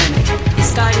pandemic. It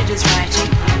started as writing.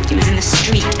 It was in the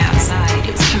street outside.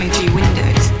 It was coming through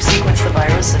windows. Sequence the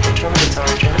virus and determine its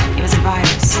origin. It was a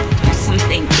virus. It was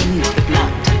something in the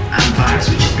blood. A virus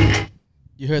which has been...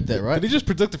 You heard that, right? Did he just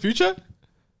predict the future?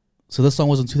 So this song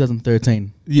was in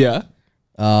 2013. Yeah.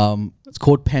 It's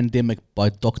called Pandemic by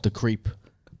Dr. Creep.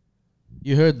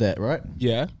 You heard that, right? Do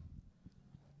Yeah.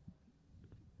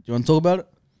 you want to talk about it?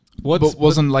 But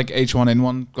wasn't like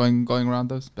H1N1 going around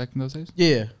those back in those days?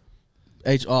 Yeah.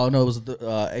 Oh no, it was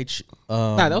the H.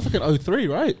 Nah, that was like an 03,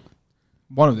 right?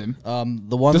 One of them.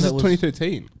 The one This that is was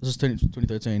 2013. This is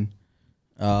 2013.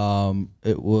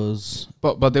 It was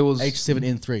But there was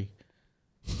H7N3.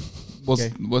 was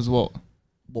okay. was what?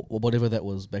 Whatever that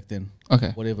was back then.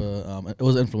 Okay. Whatever. It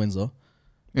was influenza.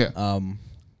 Yeah.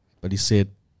 But he said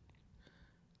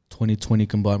 2020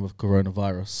 combined with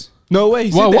coronavirus. No way.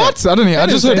 He said Well, that. what? I don't know. I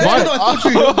just heard virus.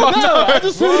 I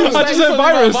just heard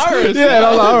virus. Yeah, and I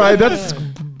was like, all right, that's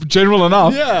general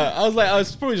enough. Yeah, I was like,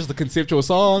 it's probably just a conceptual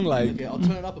song. Like, Okay, I'll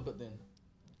turn it up a bit then.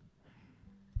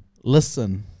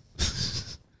 Listen.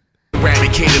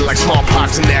 Eradicated like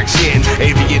smallpox in action.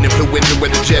 Avian influenza where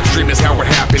the jet stream is how it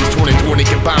happens. 2020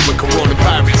 combined with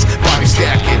coronavirus, body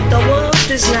stacking. The world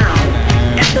is now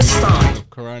at the start.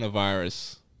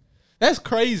 coronavirus. That's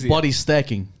crazy. Body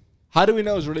stacking. How do we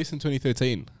know it was released in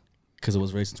 2013? Because it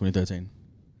was released in 2013.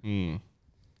 Can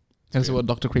I see what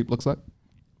Dr. Creep looks like?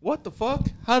 What the fuck?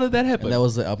 How did that happen? And that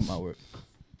was the album artwork.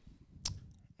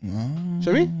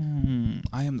 Show me.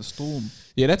 I am the storm.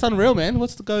 Yeah, that's unreal, man.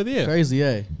 What's the go there? Crazy,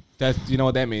 eh? That, you know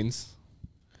what that means?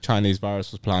 Chinese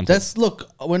virus was planted. That's look.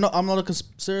 I'm not a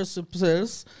conspiracy.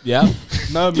 Yeah.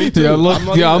 No, me too. Yeah, look,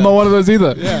 I'm not one of those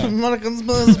either. Yeah. I'm not a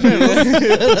conspiracy.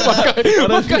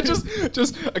 One guy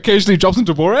just occasionally drops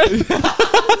into Borat.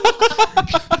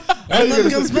 I'm not a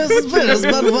conspiracy, but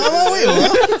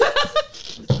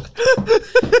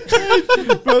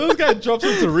Bro, this guy drops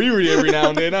into Riri every now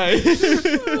and then, eh?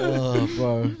 Oh,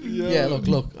 bro. Yeah,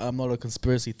 look. I'm not a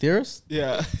conspiracy theorist,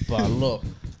 Yeah. but look.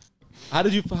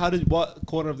 What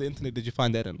corner of the internet did you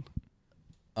find that in?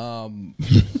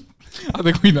 I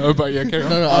think we know, but yeah, carry on.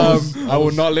 No, I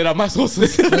will not let out my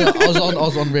sources. I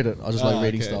was on Reddit. I was just like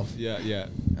reading Okay. stuff, Yeah, yeah.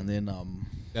 and then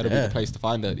That'll be the place to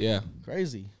find it, yeah.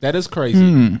 crazy. That is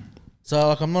crazy. So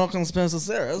like, I'm not a conspiracy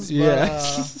theorist, but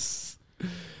Yeah.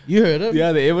 you heard it.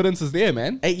 Yeah, the evidence is there,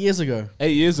 man. 8 years ago,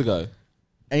 8 years ago.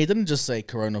 and he didn't just say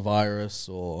coronavirus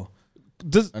or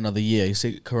Does another year. He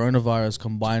said coronavirus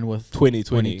combined with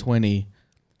 2020. 2020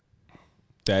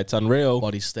 That's unreal.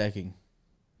 body stacking.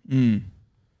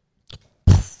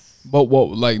 But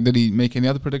what, like, did he make any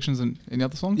other predictions in any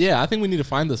other songs? Yeah, I think we need to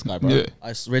find this guy, bro. Yeah.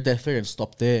 I read that figure and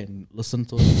stopped there and listened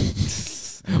to it.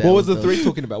 And that What was the three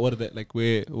talking about? What did that, like,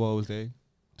 what was they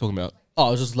talking about? Oh,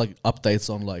 it was just like updates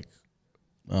on like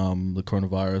the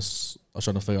coronavirus. I was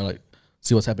trying to figure out like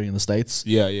see what's happening in the States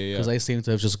Yeah, yeah, because they seem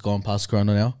to have just gone past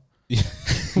corona now.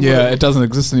 Yeah, it doesn't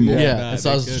exist anymore. Yeah. Yeah, nah, and so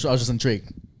I they're was just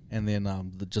intrigued, and then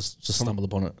just stumbled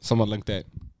upon it. Someone linked that.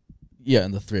 Yeah,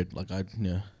 in the thread, like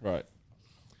Right.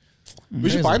 We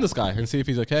should find this guy and see if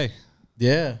he's okay.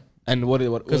 yeah, And what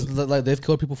because like they've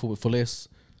killed people for less.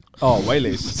 oh, way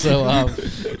less. So way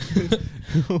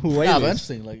but less.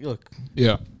 interesting. Like look,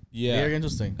 Yeah. Yeah. very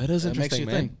interesting. It is Makes interesting, you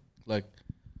man. think. Like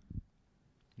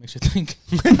makes you think.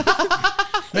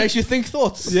 Makes you think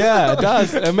thoughts. Yeah, it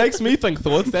does. It makes me think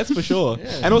thoughts, that's for sure.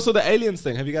 Yeah. And also the aliens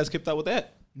thing. Have you guys kept up with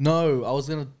that? No, I was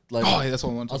gonna like. Oh, yeah, that's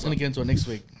what I wanted I was to gonna get into it next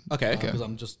week. Okay. Because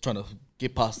I'm just trying to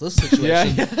get past this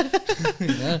situation.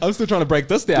 Yeah. I'm still trying to break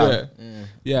this down. Yeah.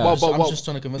 Yeah. Well, I'm just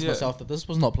trying to convince myself that this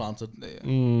was not planted.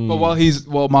 But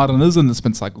while Martin is in the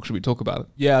spin cycle, should we talk about it?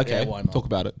 yeah, okay. Yeah, why not? Talk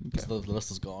about it. Because the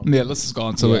list is gone. Yeah, list is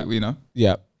gone, so Yeah. we know.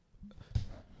 Yeah.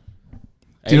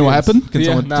 Do you know what Aliens. happened? Can Yeah,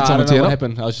 someone- nah, can I someone don't tee know it what up?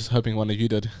 happened. I was just hoping one of you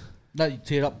did. No, you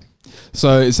tear it up.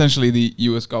 So essentially, the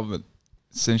U.S. government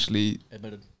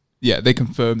Admitted. they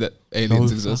confirmed that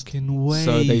aliens exist. fucking way.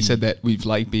 So they said that we've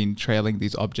like been trailing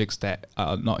these objects that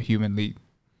are not humanly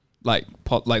like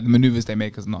the maneuvers they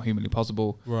make is not humanly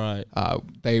possible. Right.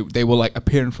 They will like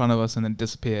appear in front of us and then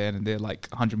disappear, and they're like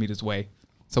 100 meters away.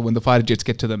 So when the fighter jets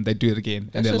get to them, they do it again.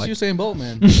 That's and they're just like, Usain Bolt,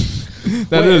 man.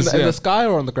 that Wait, is in the sky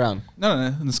or on the ground? no,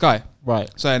 in the sky. Right.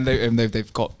 So and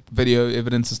they've got video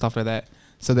evidence and stuff like that.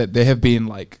 So that they have been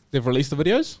like, They've released the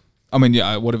videos? I mean,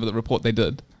 yeah, whatever the report they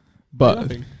did, but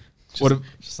Nothing. what if,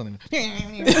 Just something.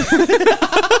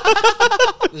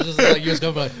 It's just like US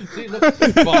government. See, look.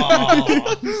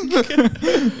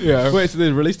 yeah, Wait, so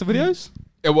they released the videos?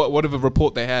 yeah, whatever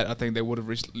report they had, I think they would have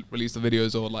released the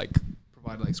videos or like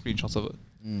provided like screenshots of it.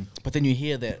 But then you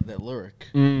hear that lyric.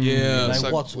 Yeah, Like,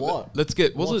 so what's what? Let's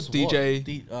get What's it DJ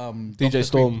DJ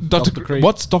Storm. Dr. Creep.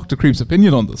 What's Dr. Creep's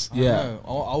opinion on this? Yeah.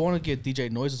 I want to get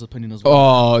DJ Noise's opinion as well.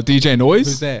 Oh, DJ Noise.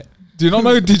 Who's that? Do you not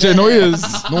know who DJ Noise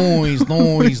is? Noise.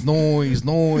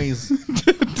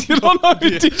 Do you not know who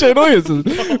DJ Noise is?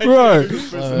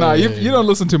 Bro. Nah, you don't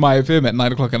listen to my FM at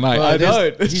 9 o'clock at night. I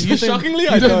don't. Shockingly,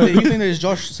 I don't. You think there's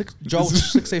Josh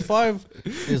 685?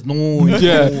 There's Noise.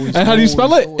 Yeah. Noise, And how do you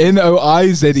spell it?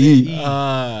 Noise. Noize.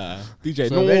 DJ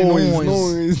So very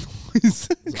Noise. It's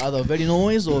either very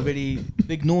noise or very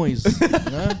big noise. You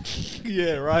know?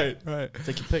 Yeah, right.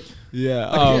 Take your pick. Yeah.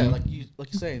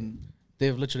 Like you're saying,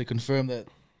 they've literally confirmed that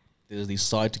there's these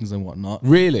sightings and whatnot.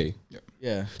 Really?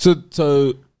 Yeah.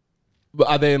 So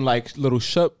are they in like little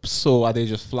ships or are they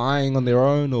just flying on their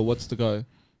own or what's the go?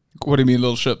 What do you mean,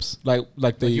 little ships? Like the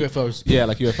Like UFOs. Yeah,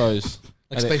 like UFOs.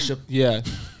 Like Are they- spaceship. Yeah.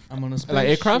 I'm on a spaceship.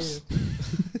 Like aircrafts?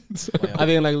 Are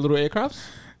they in like little aircrafts?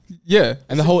 Yeah.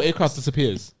 And the whole aircraft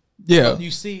disappears. Yeah. You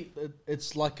see,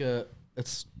 it's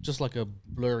just like a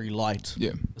blurry light.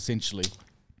 Yeah. Essentially.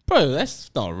 Bro, that's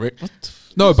not real.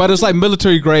 No, but it's like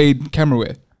military grade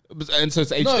cameraware. And so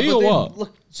it's HD but or then, what?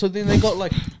 Look, so then they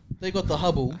got the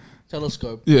Hubble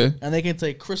telescope. Yeah. And they can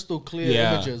take crystal clear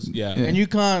Yeah, images. yeah. And you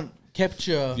can't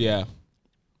capture. Yeah.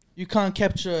 You can't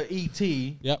capture ET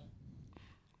Yep.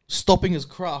 stopping his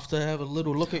craft to have a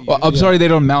little look at you. Well, I'm sorry they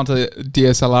don't mount a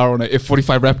DSLR on a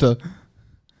F-45 Raptor.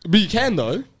 But you can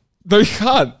though. No, you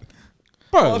can't.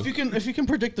 Bro. Well, if you can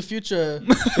predict the future,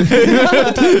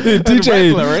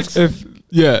 DJ. lyrics.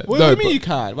 Yeah. What no, do you mean you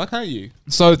can't? Why can't you?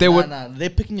 So they would. they're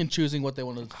picking and choosing what they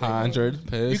want to do.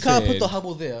 100%. You can't put the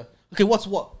Hubble there. Okay,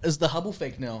 what? Is the Hubble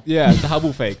fake now? Yeah, it's the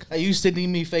Hubble fake. Are you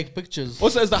sending me fake pictures?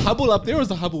 Also, is the Hubble up there or is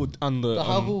the Hubble under The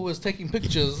Hubble was taking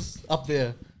pictures up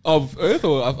there of Earth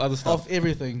or of other stuff? of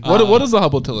everything. What is the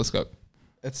Hubble telescope?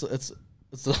 It's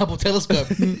the Hubble telescope.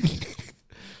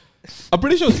 I'm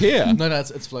pretty sure it's here. No,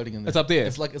 it's floating in there. It's up there.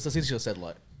 It's essentially a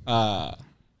satellite. I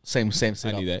Same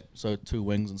setup. knew that. So 2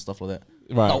 wings and stuff like that.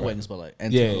 Right, Not right. wings, but like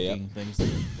Yeah, anti-looking things.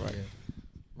 Right. Yeah.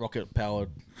 Rocket powered.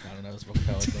 I don't know. It's rocket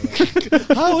powered.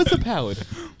 But, How is it powered?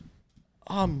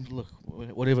 look,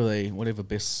 whatever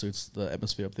best suits the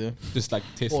atmosphere up there. Just like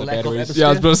Tesla Or lack of batteries. atmosphere. Yeah, I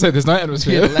was about to say there's no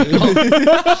atmosphere. Yeah,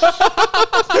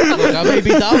 look, I may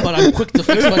be down, but I'm quick to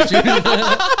fix my tune.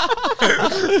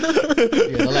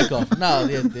 The lack of. No,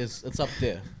 it's up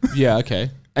there. Yeah,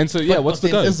 okay. And so yeah, But- what's but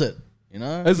the go? then is it? You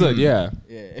know? Is it? Yeah.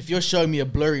 Yeah. If you're showing me a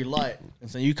blurry light, and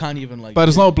so you can't even like. But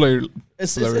it's not blue.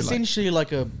 It's blurry light. essentially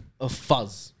like a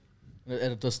fuzz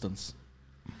at a distance.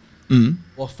 Mm.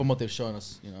 Well, from what they've shown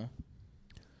us, you know.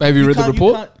 But have you read the can't-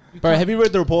 report? Bro, have you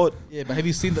read the report? Yeah, but have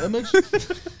you seen the image?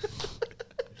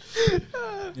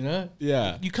 You know.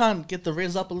 Yeah. You can't get the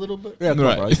res up a little bit. Yeah, come on,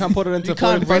 Right. bro. You can't put it into You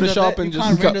can't render Photoshop that. and You just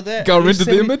can't render that. go render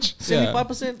the image?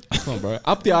 75%. come on, bro.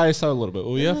 Up the ISO a little bit.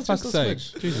 Oh yeah, Yeah, fuck's just a sake.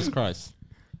 switch. Jesus Christ.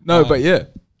 No, but yeah.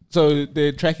 So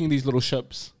they're tracking these little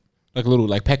ships, like little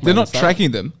like Pac-Man. They're and not stuff.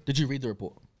 tracking them. Did you read the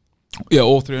report? Yeah,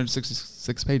 all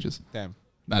 366 pages. Damn.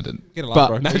 No, I didn't. Get a life, But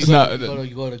bro. No,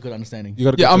 You got a good understanding. You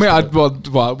got. yeah, I mean, I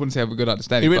wouldn't say I have a good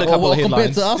understanding. You read a but- couple well, of compared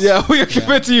headlines. to us, yeah,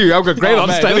 compared to you, I've got great Oh, man,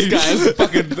 understanding. this guy is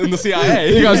fucking in the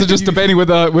CIA. You guys are just debating where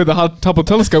the Hubble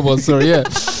telescope was. So yeah.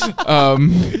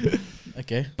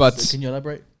 okay. But- So can you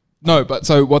elaborate? No, but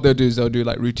so what they'll do is they'll do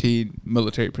like routine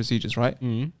military procedures, right?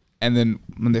 Mm-hmm. And then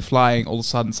when they're flying, all of a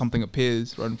sudden something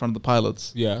appears right in front of the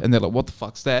pilots. Yeah. And they're like, "What the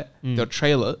fuck's that?" Mm. They'll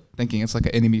trail it, thinking it's like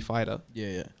an enemy fighter,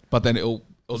 Yeah. but then it'll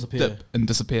Disappear. dip and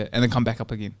disappear, and then come back up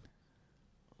again.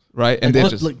 Right, and they're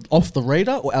just like off the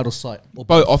radar or out of sight, or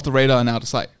both off the radar and out of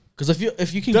sight. because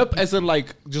if you can Dip as in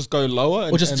like just go lower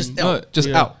and, or just and No, out. just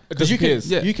Yeah. out. It because you can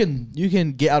disappears. Yeah. you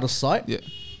can get out of sight Yeah,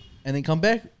 and then come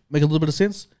back, make a little bit of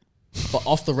sense, but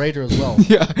off the radar as well.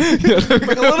 yeah. Like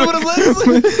a little bit of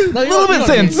sense. No, Little bit of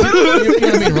sense. You know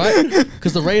what I mean, right?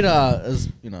 Because the radar is,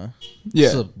 Yeah.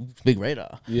 it's a big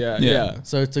radar. Yeah, Yeah. yeah.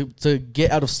 So to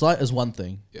get out of sight is one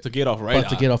thing, To get off radar. but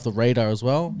to get off the radar as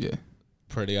well, Yeah,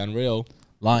 pretty unreal.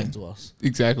 lying to us.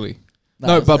 exactly.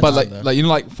 No, it's- but it's like there. like you know,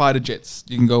 like fighter jets,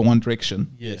 you can go one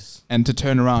direction, Yes. and to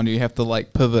turn around, you have to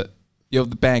like pivot. You have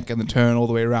the bank and then turn all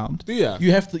the way around. Yeah.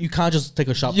 You have to. You can't just take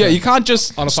a sharp. Yeah, turn. you can't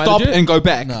just On a fighter stop jet? and go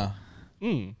back. Nah.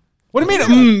 What do you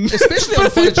mean? Especially on a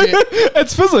fighter jet.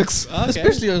 It's physics.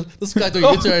 Especially on this guy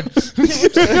doing U-turn.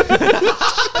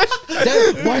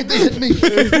 Damn, why they hit me?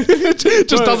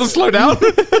 Just doesn't slow down.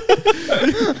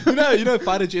 You know,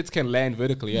 fighter jets can land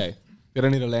vertically, eh? They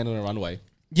don't need to land on a runway.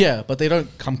 Yeah, but they don't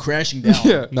come crashing down.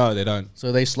 Yeah. No, they don't.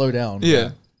 So they slow down.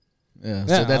 Yeah. Yeah.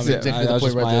 So that's exactly that the was point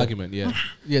just right my there. argument, yeah.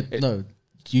 Yeah. No,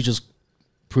 you just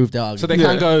proved our So argument. they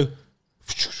can't go.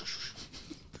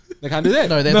 They can't do that.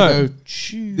 No, they No. have to go.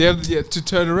 Choo. They have to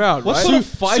turn around, What right? sort of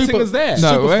fighting super- is that?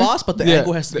 No. super way. fast, but the Yeah.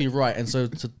 angle has to be right, and so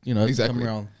to Exactly. come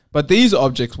around. But these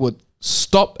objects would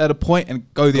stop at a point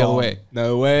and go the other way.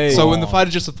 No way. So when the fighter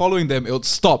jets are following them, it'll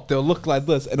stop. They'll look like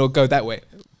this, and it'll go that way.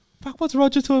 fuck, what's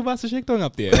Roger to Master Shake doing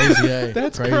up there? Crazy, eh?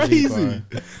 That's Crazy, crazy.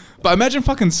 bro. But imagine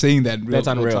fucking seeing that in real, That's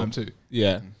real unreal. time too.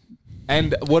 Yeah.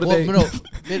 And what are Well, they?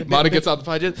 no, Marta gets out the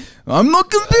fighter jet. I'm not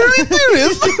comparing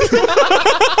this.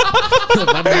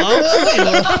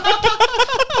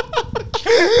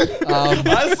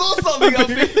 I saw something up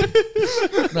there.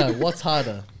 No, what's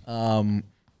harder?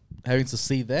 Having to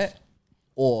see that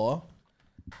or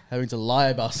having to lie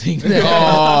about seeing that?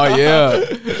 Oh yeah,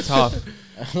 tough.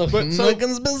 But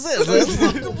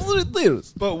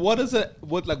what is it?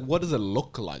 What does it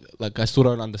look like? Like I still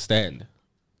don't understand.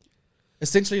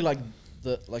 Essentially, like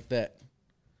that.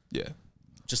 Yeah,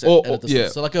 Just Or- at a or- distance. yeah.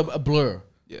 So like a blur.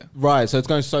 yeah, Right. So it's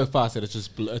going so fast that it's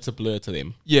just it's a blur to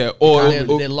them. yeah. Or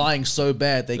They're lying so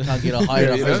bad they can't get a high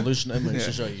enough you know? resolution image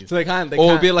to show you. So they can't. They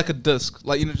or can't. be like a disc,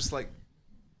 like just like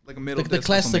a metal. The disc or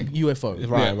classic something. UFO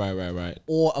Right.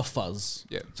 or a fuzz.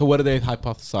 Yeah. So what do they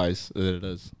hypothesize that it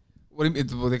is? What do you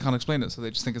mean? Well, they can't explain it, so they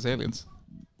just think it's aliens.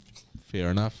 Fair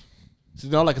enough. So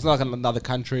it's not like another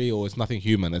country or it's nothing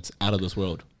human. It's out of this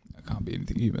world. It can't be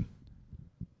anything human.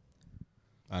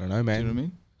 I don't know, man. Do you know what I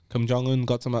mean? Kim Jong Un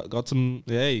got some.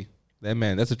 Hey, that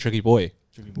man. That's a tricky boy.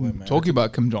 Tricky boy, man. Talking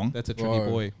about Kim Jong. That's a tricky Bro.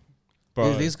 boy.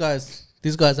 Bro. These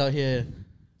guys out here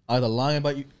either lying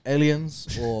about aliens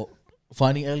or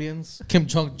finding aliens. Kim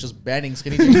Jong just banning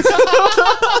skinny jeans.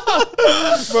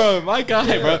 Bro, my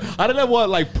guy, bro. I don't know what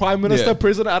like prime minister, Yeah.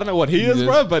 president. I don't know what he is, Yes.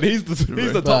 bro. But he's the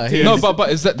top But tier. No, but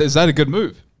is that a good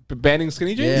move? banning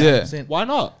skinny jeans. Yeah. 100%. Why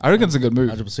not? I reckon it's a good move.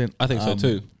 100%. I think so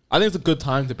too. I think it's a good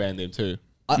time to ban them too.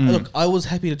 Look, I was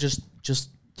happy to just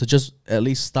at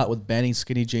least start with banning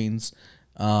skinny jeans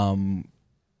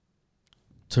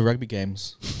to rugby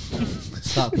games.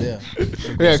 Start there.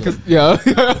 Yeah, yeah,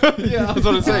 I was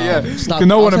going to say Start-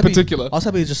 no I one was in happy- particular. I was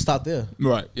happy to just start there.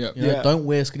 Right. Yeah. You know, don't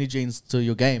wear skinny jeans to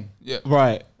your game. Yeah.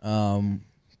 Right.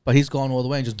 But he's gone all the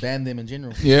way and just banned them in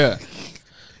general. Yeah.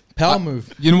 Power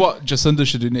move. You know what Jacinda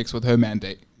should do next with her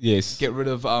mandate? Yes. Get rid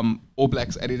of All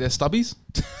Blacks Adidas stubbies.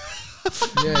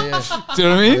 Yeah. Do you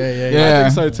know what I mean? Yeah. I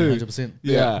think so too. 100%.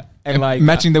 Yeah. And like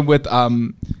matching them with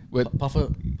Puffer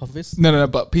vest. no,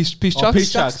 but peace chucks.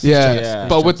 peace chucks. Yeah. Yeah.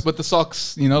 But with the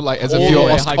socks, you know, like as All if the you're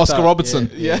way hiked Oscar up. Robertson.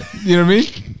 Yeah. You know what I mean?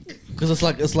 Because it's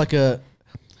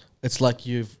like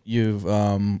you've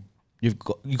gone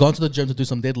to the gym to do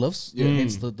some deadlifts,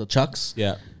 hence the chucks.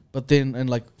 Yeah. But then in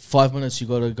like 5 minutes you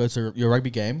got to go to your rugby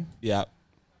game Yeah.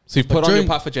 So you've But put on your during-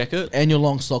 puffer jacket. and your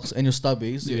long socks and your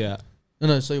stubbies. Yeah.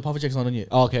 No. So your puffer jacket's not on yet.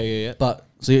 Oh, okay. Yeah. But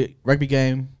so your rugby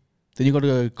game, then you got to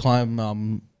go climb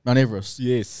Mount Everest.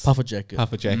 Yes. Puffer jacket.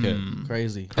 Puffer jacket.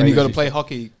 Crazy. And you got to Crazy. play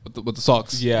hockey with the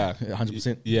socks. Yeah.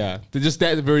 100%. Yeah. They're just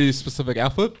that very specific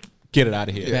outfit. Get it out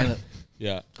of here. Ban it.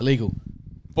 Yeah. Illegal.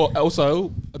 But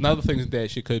also another thing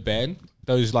that she could ban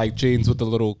those like jeans with the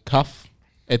little cuff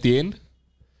at the end.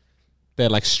 They're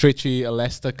like stretchy,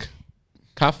 elastic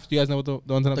cuff. Do you guys know what the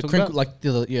ones that I'm The talking crinkle,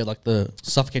 about? like the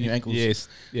suffocating your ankles. Yes.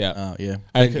 Yeah. Yeah.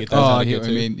 I didn't get those Oh, out I of here get what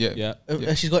too. you mean. Yeah. Yeah.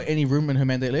 If she's got any room in her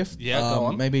mandate left, Yeah, go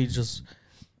on. maybe just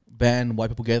ban white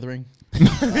people gathering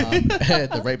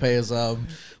at the ratepayers what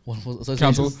was it,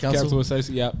 association? Council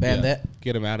associate. Yeah. Ban yeah. that.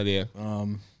 Get them out of there.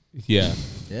 Yeah.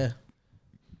 Yeah.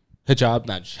 Hijab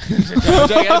nudge.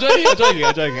 I'm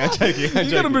joking.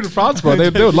 You got to move to France, bro. They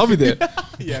would love you there.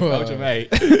 Yeah, Bro. Belgium,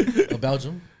 mate.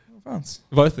 Belgium, France.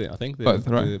 Both there, I think. Both,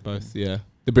 right. They're both, yeah.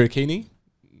 The burkini.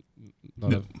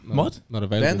 Not available.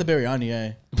 Ban the biryani,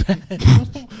 eh?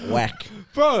 Whack.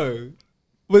 Bro.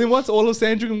 But then what's all of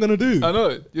Sandringham gonna do? I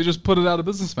know. You just put it out of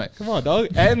business, mate. Come on, dog.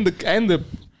 And the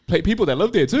people that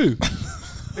live there too.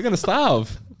 They're gonna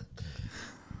starve.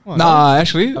 Come on, dog. Nah,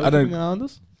 actually, Are I we don't. putting our on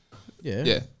this?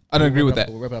 Yeah, I don't agree with that.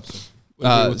 We'll wrap it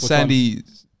up soon.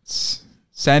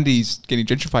 Sandy's getting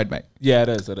gentrified, mate. Yeah, it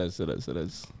is.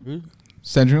 Who?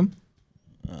 Sandringham.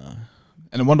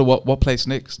 And I wonder what place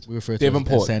next. We refer to it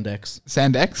Devonport. as Sandax.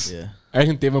 Sandax? Yeah. I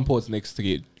reckon Devonport's next to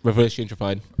get reverse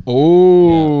gentrified.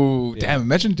 Oh, Yeah. damn.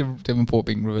 Imagine Devonport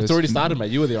being reversed. It's already started,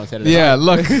 mate. You were there on Saturday. Yeah,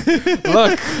 night.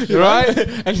 look, right?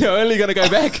 And you're only going to go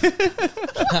back.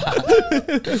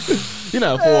 You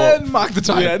know, for... and mark the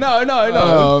time. Yeah,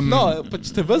 no. No, but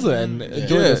just to visit and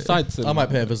enjoy the sights and I might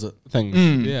pay a visit. things.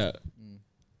 Yeah.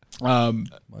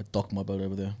 Might dock my boat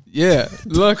over there. Yeah,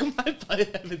 look.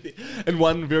 In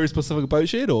one very specific boat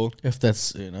shed, or If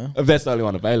that's, you know. if that's the only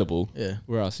one available, Yeah.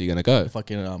 where else are you going to go? If I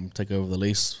can take over the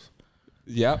lease.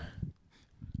 Yeah.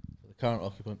 The current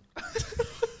occupant.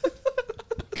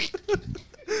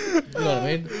 You know what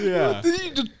I mean? Yeah.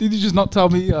 Did you just not tell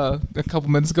me a couple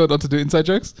minutes ago not to do inside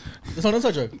jokes? It's not an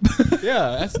inside joke.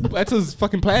 Yeah, that's his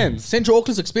fucking plans. Central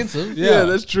Auckland's expensive. Yeah.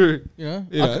 that's true. You know?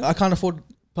 Yeah. I can't afford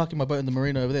parking my boat in the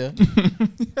marina over there. Go over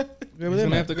You're there, gonna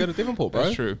mate. have to go to Devonport, bro.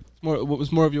 That's true. What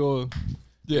was more of your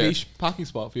Yeah. niche parking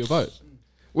spot for your boat?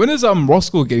 When is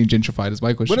Roscoe getting gentrified? Is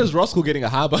my question. When is Roscoe getting a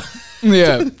harbour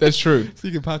Yeah, that's true. so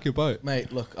you can park your boat?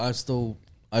 Mate, look, I still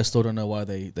don't know why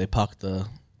they parked the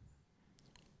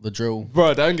drill.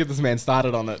 Bro, don't get this man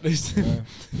started on it.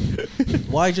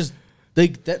 Why just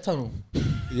dig that tunnel?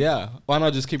 Yeah, why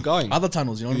not just keep going? Other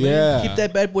tunnels, you know what I Yeah. mean? Keep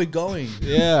that bad boy going.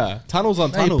 Yeah, tunnels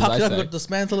on Now you tunnels. park I it up say. and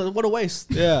dismantle it. What a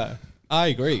waste. Yeah, I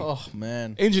agree. Oh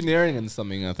man. Engineering and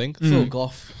something, I think. Phil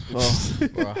Goff. Oh,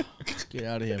 bruh. Get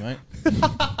out of here, mate.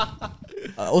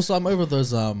 Also, I'm over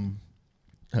those I don't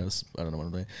know what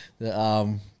I'm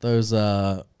doing. Those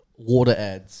water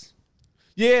ads.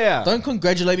 Yeah. Don't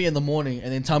congratulate me in the morning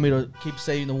and then tell me to keep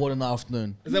saving the water in the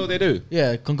afternoon. Is that what they do?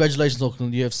 Yeah, congratulations,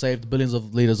 Auckland. You have saved billions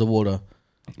of liters of water.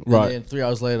 Right. And then 3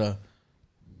 hours later,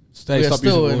 Stay. we are Stop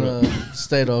still using in water. a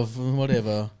state of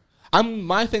whatever.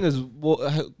 My thing is,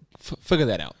 figure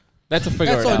that out. That's a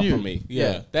figure That's it on out you. for me.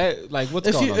 Yeah. Yeah. That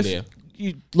what's going on there?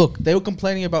 You look, they were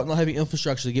complaining about not having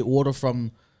infrastructure to get water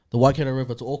from the Waikato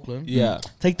River to Auckland. Yeah.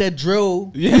 Take that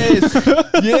drill, Yes.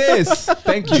 Yes.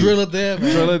 Thank you. drill it there,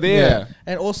 man. Drill it there.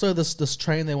 And also this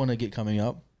train they want to get coming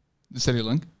up. The City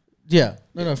Link. Yeah,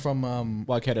 no, from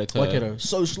Waikato to Waikato.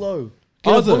 So slow.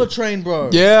 Oh, Get a is it? bullet train, bro.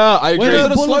 Yeah, I agree. Where's Is it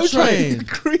the a slow bullet train?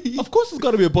 train? Of course, it's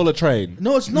got to be a bullet train.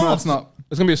 No, it's not. No, it's not.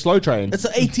 It's gonna be a slow train. It's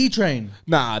an AT train.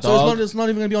 Nah, So dog. it's not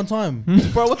even gonna be on time.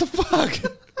 Bro, what the fuck?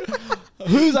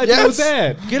 Whose idea was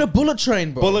that? Get a bullet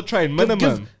train, bro. Bullet train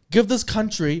minimum. Give this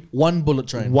country one bullet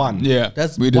train. One. Yeah,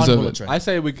 That's we one deserve bullet it. train. I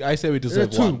say we There are deserve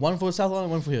two. one. One for South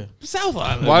Island, one for here. South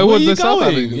Island. Why Where would you the South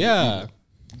going? Island- Yeah.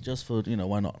 Just for,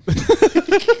 why not?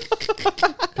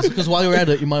 Because while you're at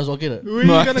it, you might as well get it. Where are you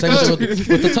gonna Same go? with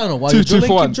the tunnel. While Two you're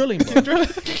for drilling, one. keep drilling,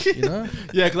 bro. You know?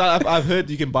 Yeah, because I've heard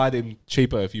you can buy them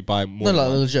cheaper if you buy more. No, than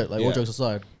one. legit. Like, all Yeah. jokes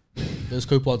aside, those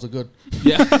coupons are good.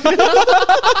 Yeah.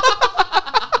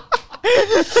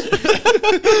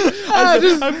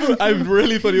 I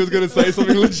really thought he was going to say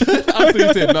something legit after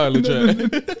he said no, legit.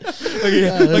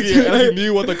 like he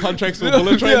knew what the contracts for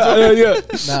bullet trains were.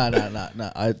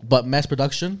 yeah. But mass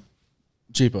production,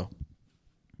 cheaper.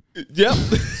 Yep.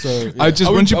 So I just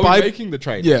Are once you we buy. making the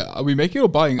train? Yeah, are we making it or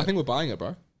buying I it? think we're buying it,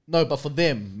 bro. no, but for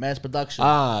them, mass production,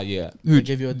 Yeah. they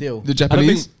give you a deal. The I don't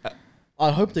Japanese. think I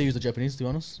hope they use the Japanese, to be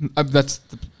honest. That's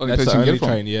the only that's place the you can get only it from.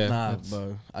 train, yeah. Nah,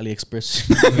 bro.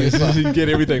 AliExpress. You get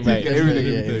everything, mate. Yeah, Everything.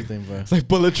 yeah, everything. everything, bro. It's like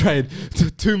bullet train.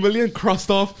 2 million crossed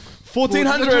off.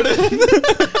 1,400.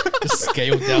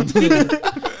 Scale down.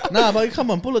 Nah, but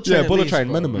come on, bullet train. Yeah, at bullet least, train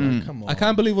bro. minimum. Come on. I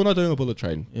can't believe we're not doing a bullet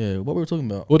train. Yeah, what were we talking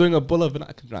about? We're doing a bullet.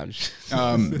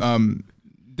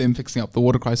 Them fixing up the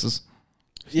water crisis.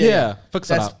 Yeah, fix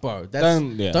it That's up. bro. That's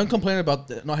Don't- don't, yeah. complain about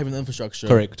not having the infrastructure.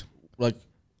 Correct. Like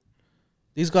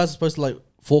these guys are supposed to like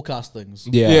forecast things.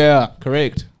 Yeah.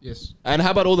 Correct. Yes. And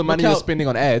how about all the money how- you're spending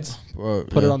on ads? Bro,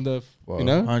 Put it on the,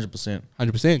 100%.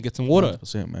 100%. Get some water.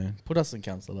 100%, man. Put us in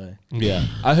council, eh? Yeah.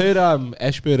 I heard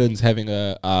Ashburton's having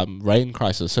a rain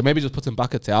crisis, so maybe just put some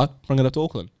buckets out, bring it up to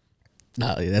Auckland.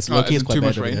 Nah, yeah, that's Oh, low key. is It's it too quite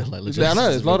much bad over rain? there. Like, legit, Yeah, I know. it's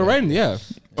There's a lot of really rain. Yeah.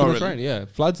 Too much really? rain. Yeah.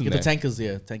 Floods in bad. Get the there. tankers,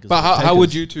 yeah. Tankers. But how tankers.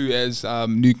 would you two, as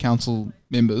new council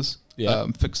members, Yeah.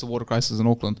 fix the water crisis in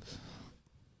Auckland?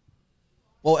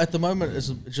 Well, at the moment, it's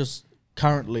just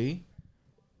currently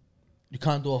you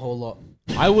can't do a whole lot.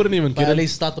 I wouldn't even But get at it.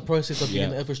 least start the process of getting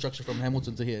Yeah. the infrastructure from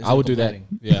Hamilton to here. I would do that. complaining.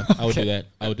 Yeah. I would do that.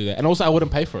 I would do that. And also, I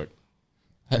wouldn't pay for it.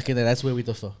 Okay, then that's where we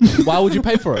differ. Why would you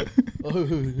pay for it? Oh,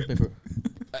 who pay for it?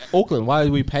 Auckland, why are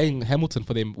we paying Hamilton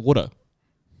for their water?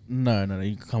 No,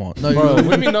 you, come on. No, Bro, what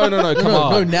do you mean? No, come no,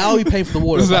 on. now you pay for the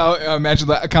water. This is how I imagine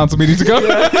that a council meeting to go.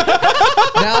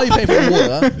 Now you pay for the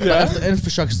water. But if the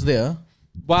infrastructure's there.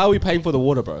 Why are we paying for the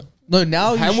water, bro? No,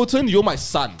 now Hamilton, you're my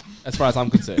son, as far as I'm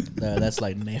concerned. No, that's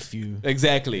like nephew.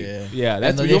 Exactly. Yeah. Yeah, And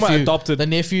that's the you're my nephew- adopted. The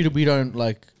nephew that we don't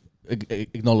like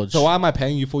acknowledge. So why am I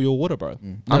paying you for your water, bro?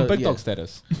 I'm No, big yeah. dog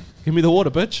status. Give me the water,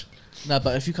 bitch. No,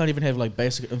 but if you can't even have like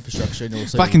basic infrastructure in your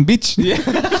city, Fucking bitch. Yeah.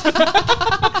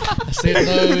 I said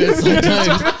no, it's a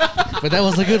joke. But that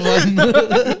was a good one.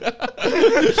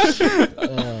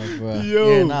 Oh, bro.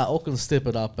 Yeah, Auckland step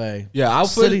it up, eh? Yeah, I'll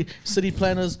city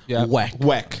planners, Yeah.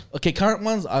 whack. Okay, current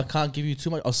ones, I can't give you too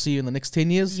much. I'll see you in the next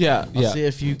 10 years. Yeah, I'll yeah. see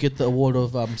if you get the award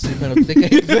of city planner of the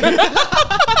decade.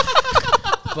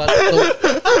 But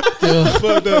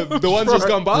the ones just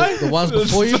gone by? the ones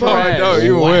before you, bro, Trash. No,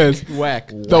 even worse. Whack.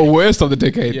 The worst of the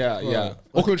decade. Yeah.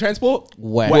 Auckland Transport?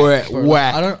 whack. Whack.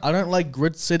 Whack. I don't like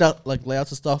grid setup, like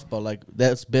layouts and stuff, but like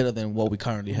that's better than what we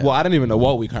currently have. Well, I don't even know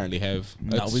what we currently have.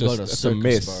 No, It's we just- got a it's circus,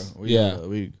 mess.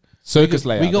 bro. Circus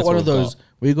layout. We got that's one what of we've those. got.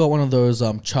 We got one of those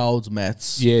child's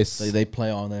mats. Yes. they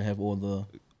play on. They have all the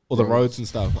Or the roads and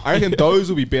stuff. I reckon those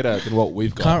will be better than what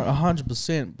we've got. current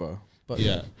 100%, bro. But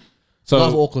Yeah. So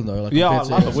love Auckland though. Like yeah, I compared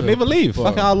to love it. We'll never leave. bro.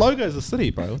 Fuck, our logo is a city,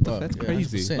 bro. What the- Bro, That's yeah,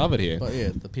 crazy. 100%. Love it here. But yeah,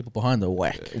 the people behind the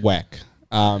whack. Whack.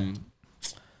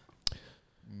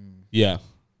 Yeah.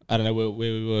 I don't know what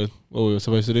we were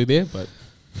supposed to do there, but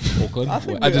Auckland. I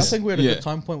think, whack. I think we're at a yeah. good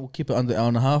time point. We'll keep it under hour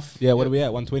and a half. Yeah, what are we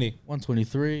at? 120.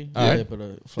 123. Alright. Yeah,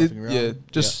 but fluffing around. Yeah,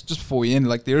 just before we end,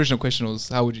 like the original question was,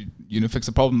 how would you fix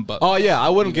a problem? But Oh yeah, I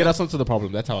wouldn't get us onto the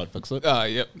problem. That's how I'd fix it.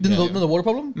 yep. The water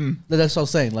problem? That's what I was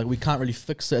saying. Like we can't really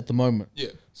fix it at the moment. Yeah.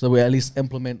 So we at least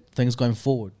implement things going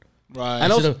forward. Right.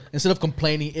 And Instead of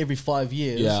complaining every 5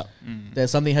 years Yeah. that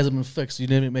something hasn't been fixed, you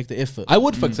didn't make the effort. I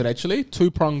would fix it actually.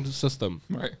 2-pronged system.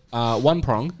 Right. One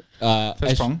prong.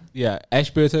 First prong. Yeah,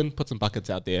 Ashburton, put some buckets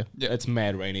out there. Yeah. It's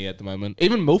mad rainy at the moment.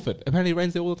 Even Milford, apparently it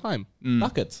rains there all the time.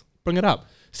 Buckets, bring it up.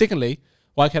 Secondly,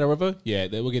 Waikato River, yeah,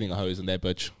 we're getting a hose in that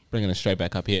bitch, bringing it straight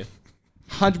back up here.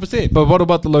 100%. But what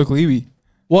about the local iwi?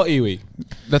 What iwi?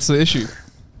 That's the issue.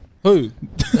 Who?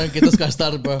 Don't get this guy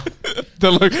started, bro.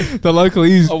 The local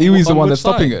iwi's the on one which that's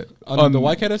stopping side? it. On the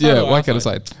Waikato side Yeah, or our Waikato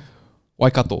side? side.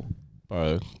 Waikato. Bro,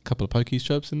 a couple of pokies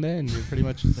chips in there, and you're pretty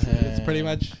much. It's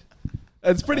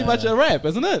pretty much a wrap,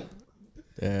 isn't it?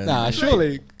 Yeah, Nah,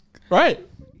 surely, right?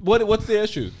 What's the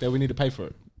issue that we need to pay for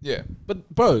it? Yeah. But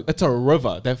bro, it's a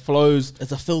river that flows.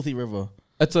 It's a filthy river.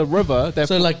 It's a river that.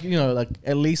 So like, you know, like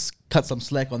at least cut some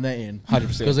slack on that end.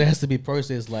 100%. Because it has to be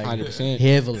processed like 100%.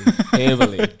 heavily.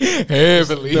 heavily.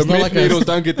 Heavily. The not meth like a- needles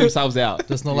don't get themselves out.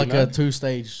 It's not you like know? a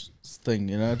 2-stage thing,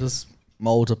 you know, just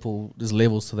multiple, there's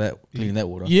levels to that, cleaning that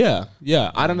water. Yeah.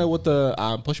 I don't know what the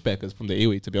pushback is from the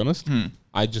iwi, to be honest.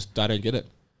 I don't get it.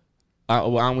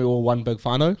 Aren't we all one big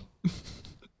whānau?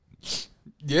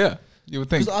 Yeah. You would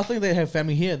think. Because I think they have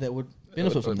family here that would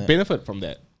benefit from that. Benefit from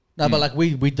that. No, but like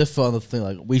we differ on the thing,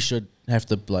 like we should have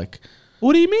to like,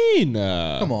 What do you mean?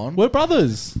 Come on. We're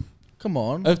brothers. come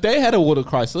on. If they had a water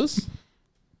crisis,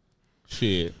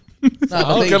 shit. No,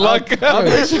 but Good luck.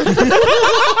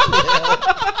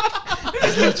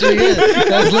 That's literally it.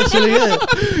 That's literally it.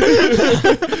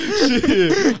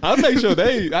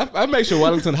 I'd make sure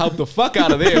Wellington helped the fuck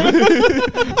out of them.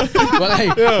 Well, hey,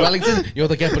 Wellington, you're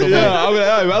the capital, Yeah, man. I mean,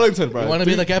 hey, Wellington, bro. You want to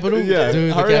be the capital? Yeah, Do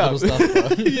the hurry capital up.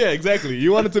 stuff, bro. Yeah, exactly.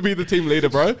 You wanted to be the team leader,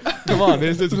 bro. Come on,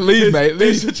 there's Lead, mate,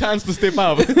 There's a chance to step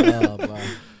up. Oh, bro.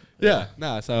 Yeah,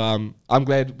 nah. So I'm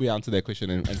glad we answered that question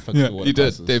and fixed Yeah, the water you did,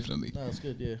 crisis. definitely. No, that's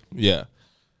good, yeah. Yeah,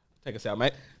 take us out,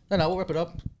 mate. No, we'll wrap it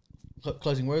up.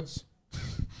 Closing words.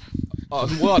 Oh,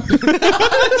 what?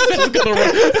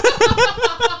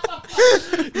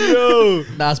 Yo.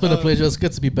 Nah, it's been a pleasure. It's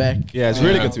good to be back. Yeah, it's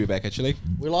really good to be back. Actually,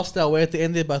 We lost our way at the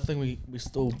end there, but I think we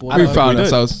still brought We it home. found did.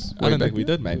 ourselves I way don't back. think we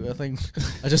did, mate. I think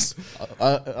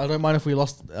I don't mind if we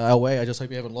lost our way. I just hope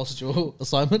you haven't lost your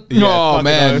assignment. Oh, fucking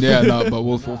man. no. Yeah, no, but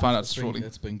we'll find out shortly.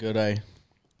 It's been good, eh?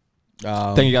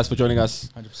 Thank you guys for joining us.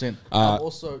 100%.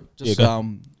 Also, yeah, just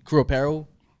go. crew apparel.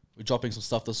 We're dropping some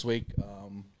stuff this week.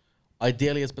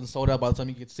 Ideally, it's been sold out by the time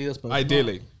you get to see this. But if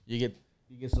Ideally. not, you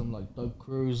get some like dope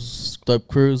crews,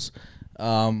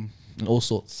 and all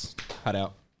sorts. Cut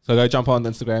out. So go jump on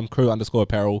Instagram,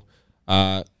 crew_apparel.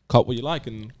 Cop what you like,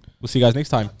 and we'll see you guys next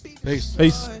time. Peace.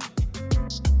 Peace.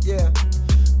 Yeah.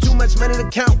 Too much money to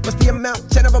count. What's the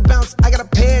amount? 10 of a bounce. I gotta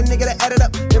pay a nigga to add it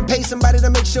up. Then pay somebody to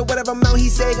make sure whatever amount he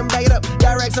say, can back it up.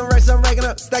 Direct some racks, I'm racking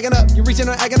up, stacking up. You reaching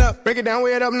or acting up. Break it down,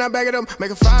 weigh it up, not back it up.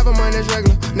 Make a 5 of mine, that's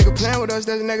regular. Nigga playing with us,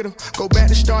 that's negative. Go back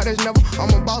to start, that's never. I'm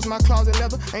a boss, my closet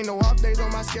leather. Ain't no off days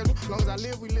on my schedule. Long as I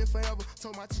live, we live forever.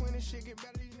 Told my twin and shit get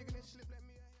better.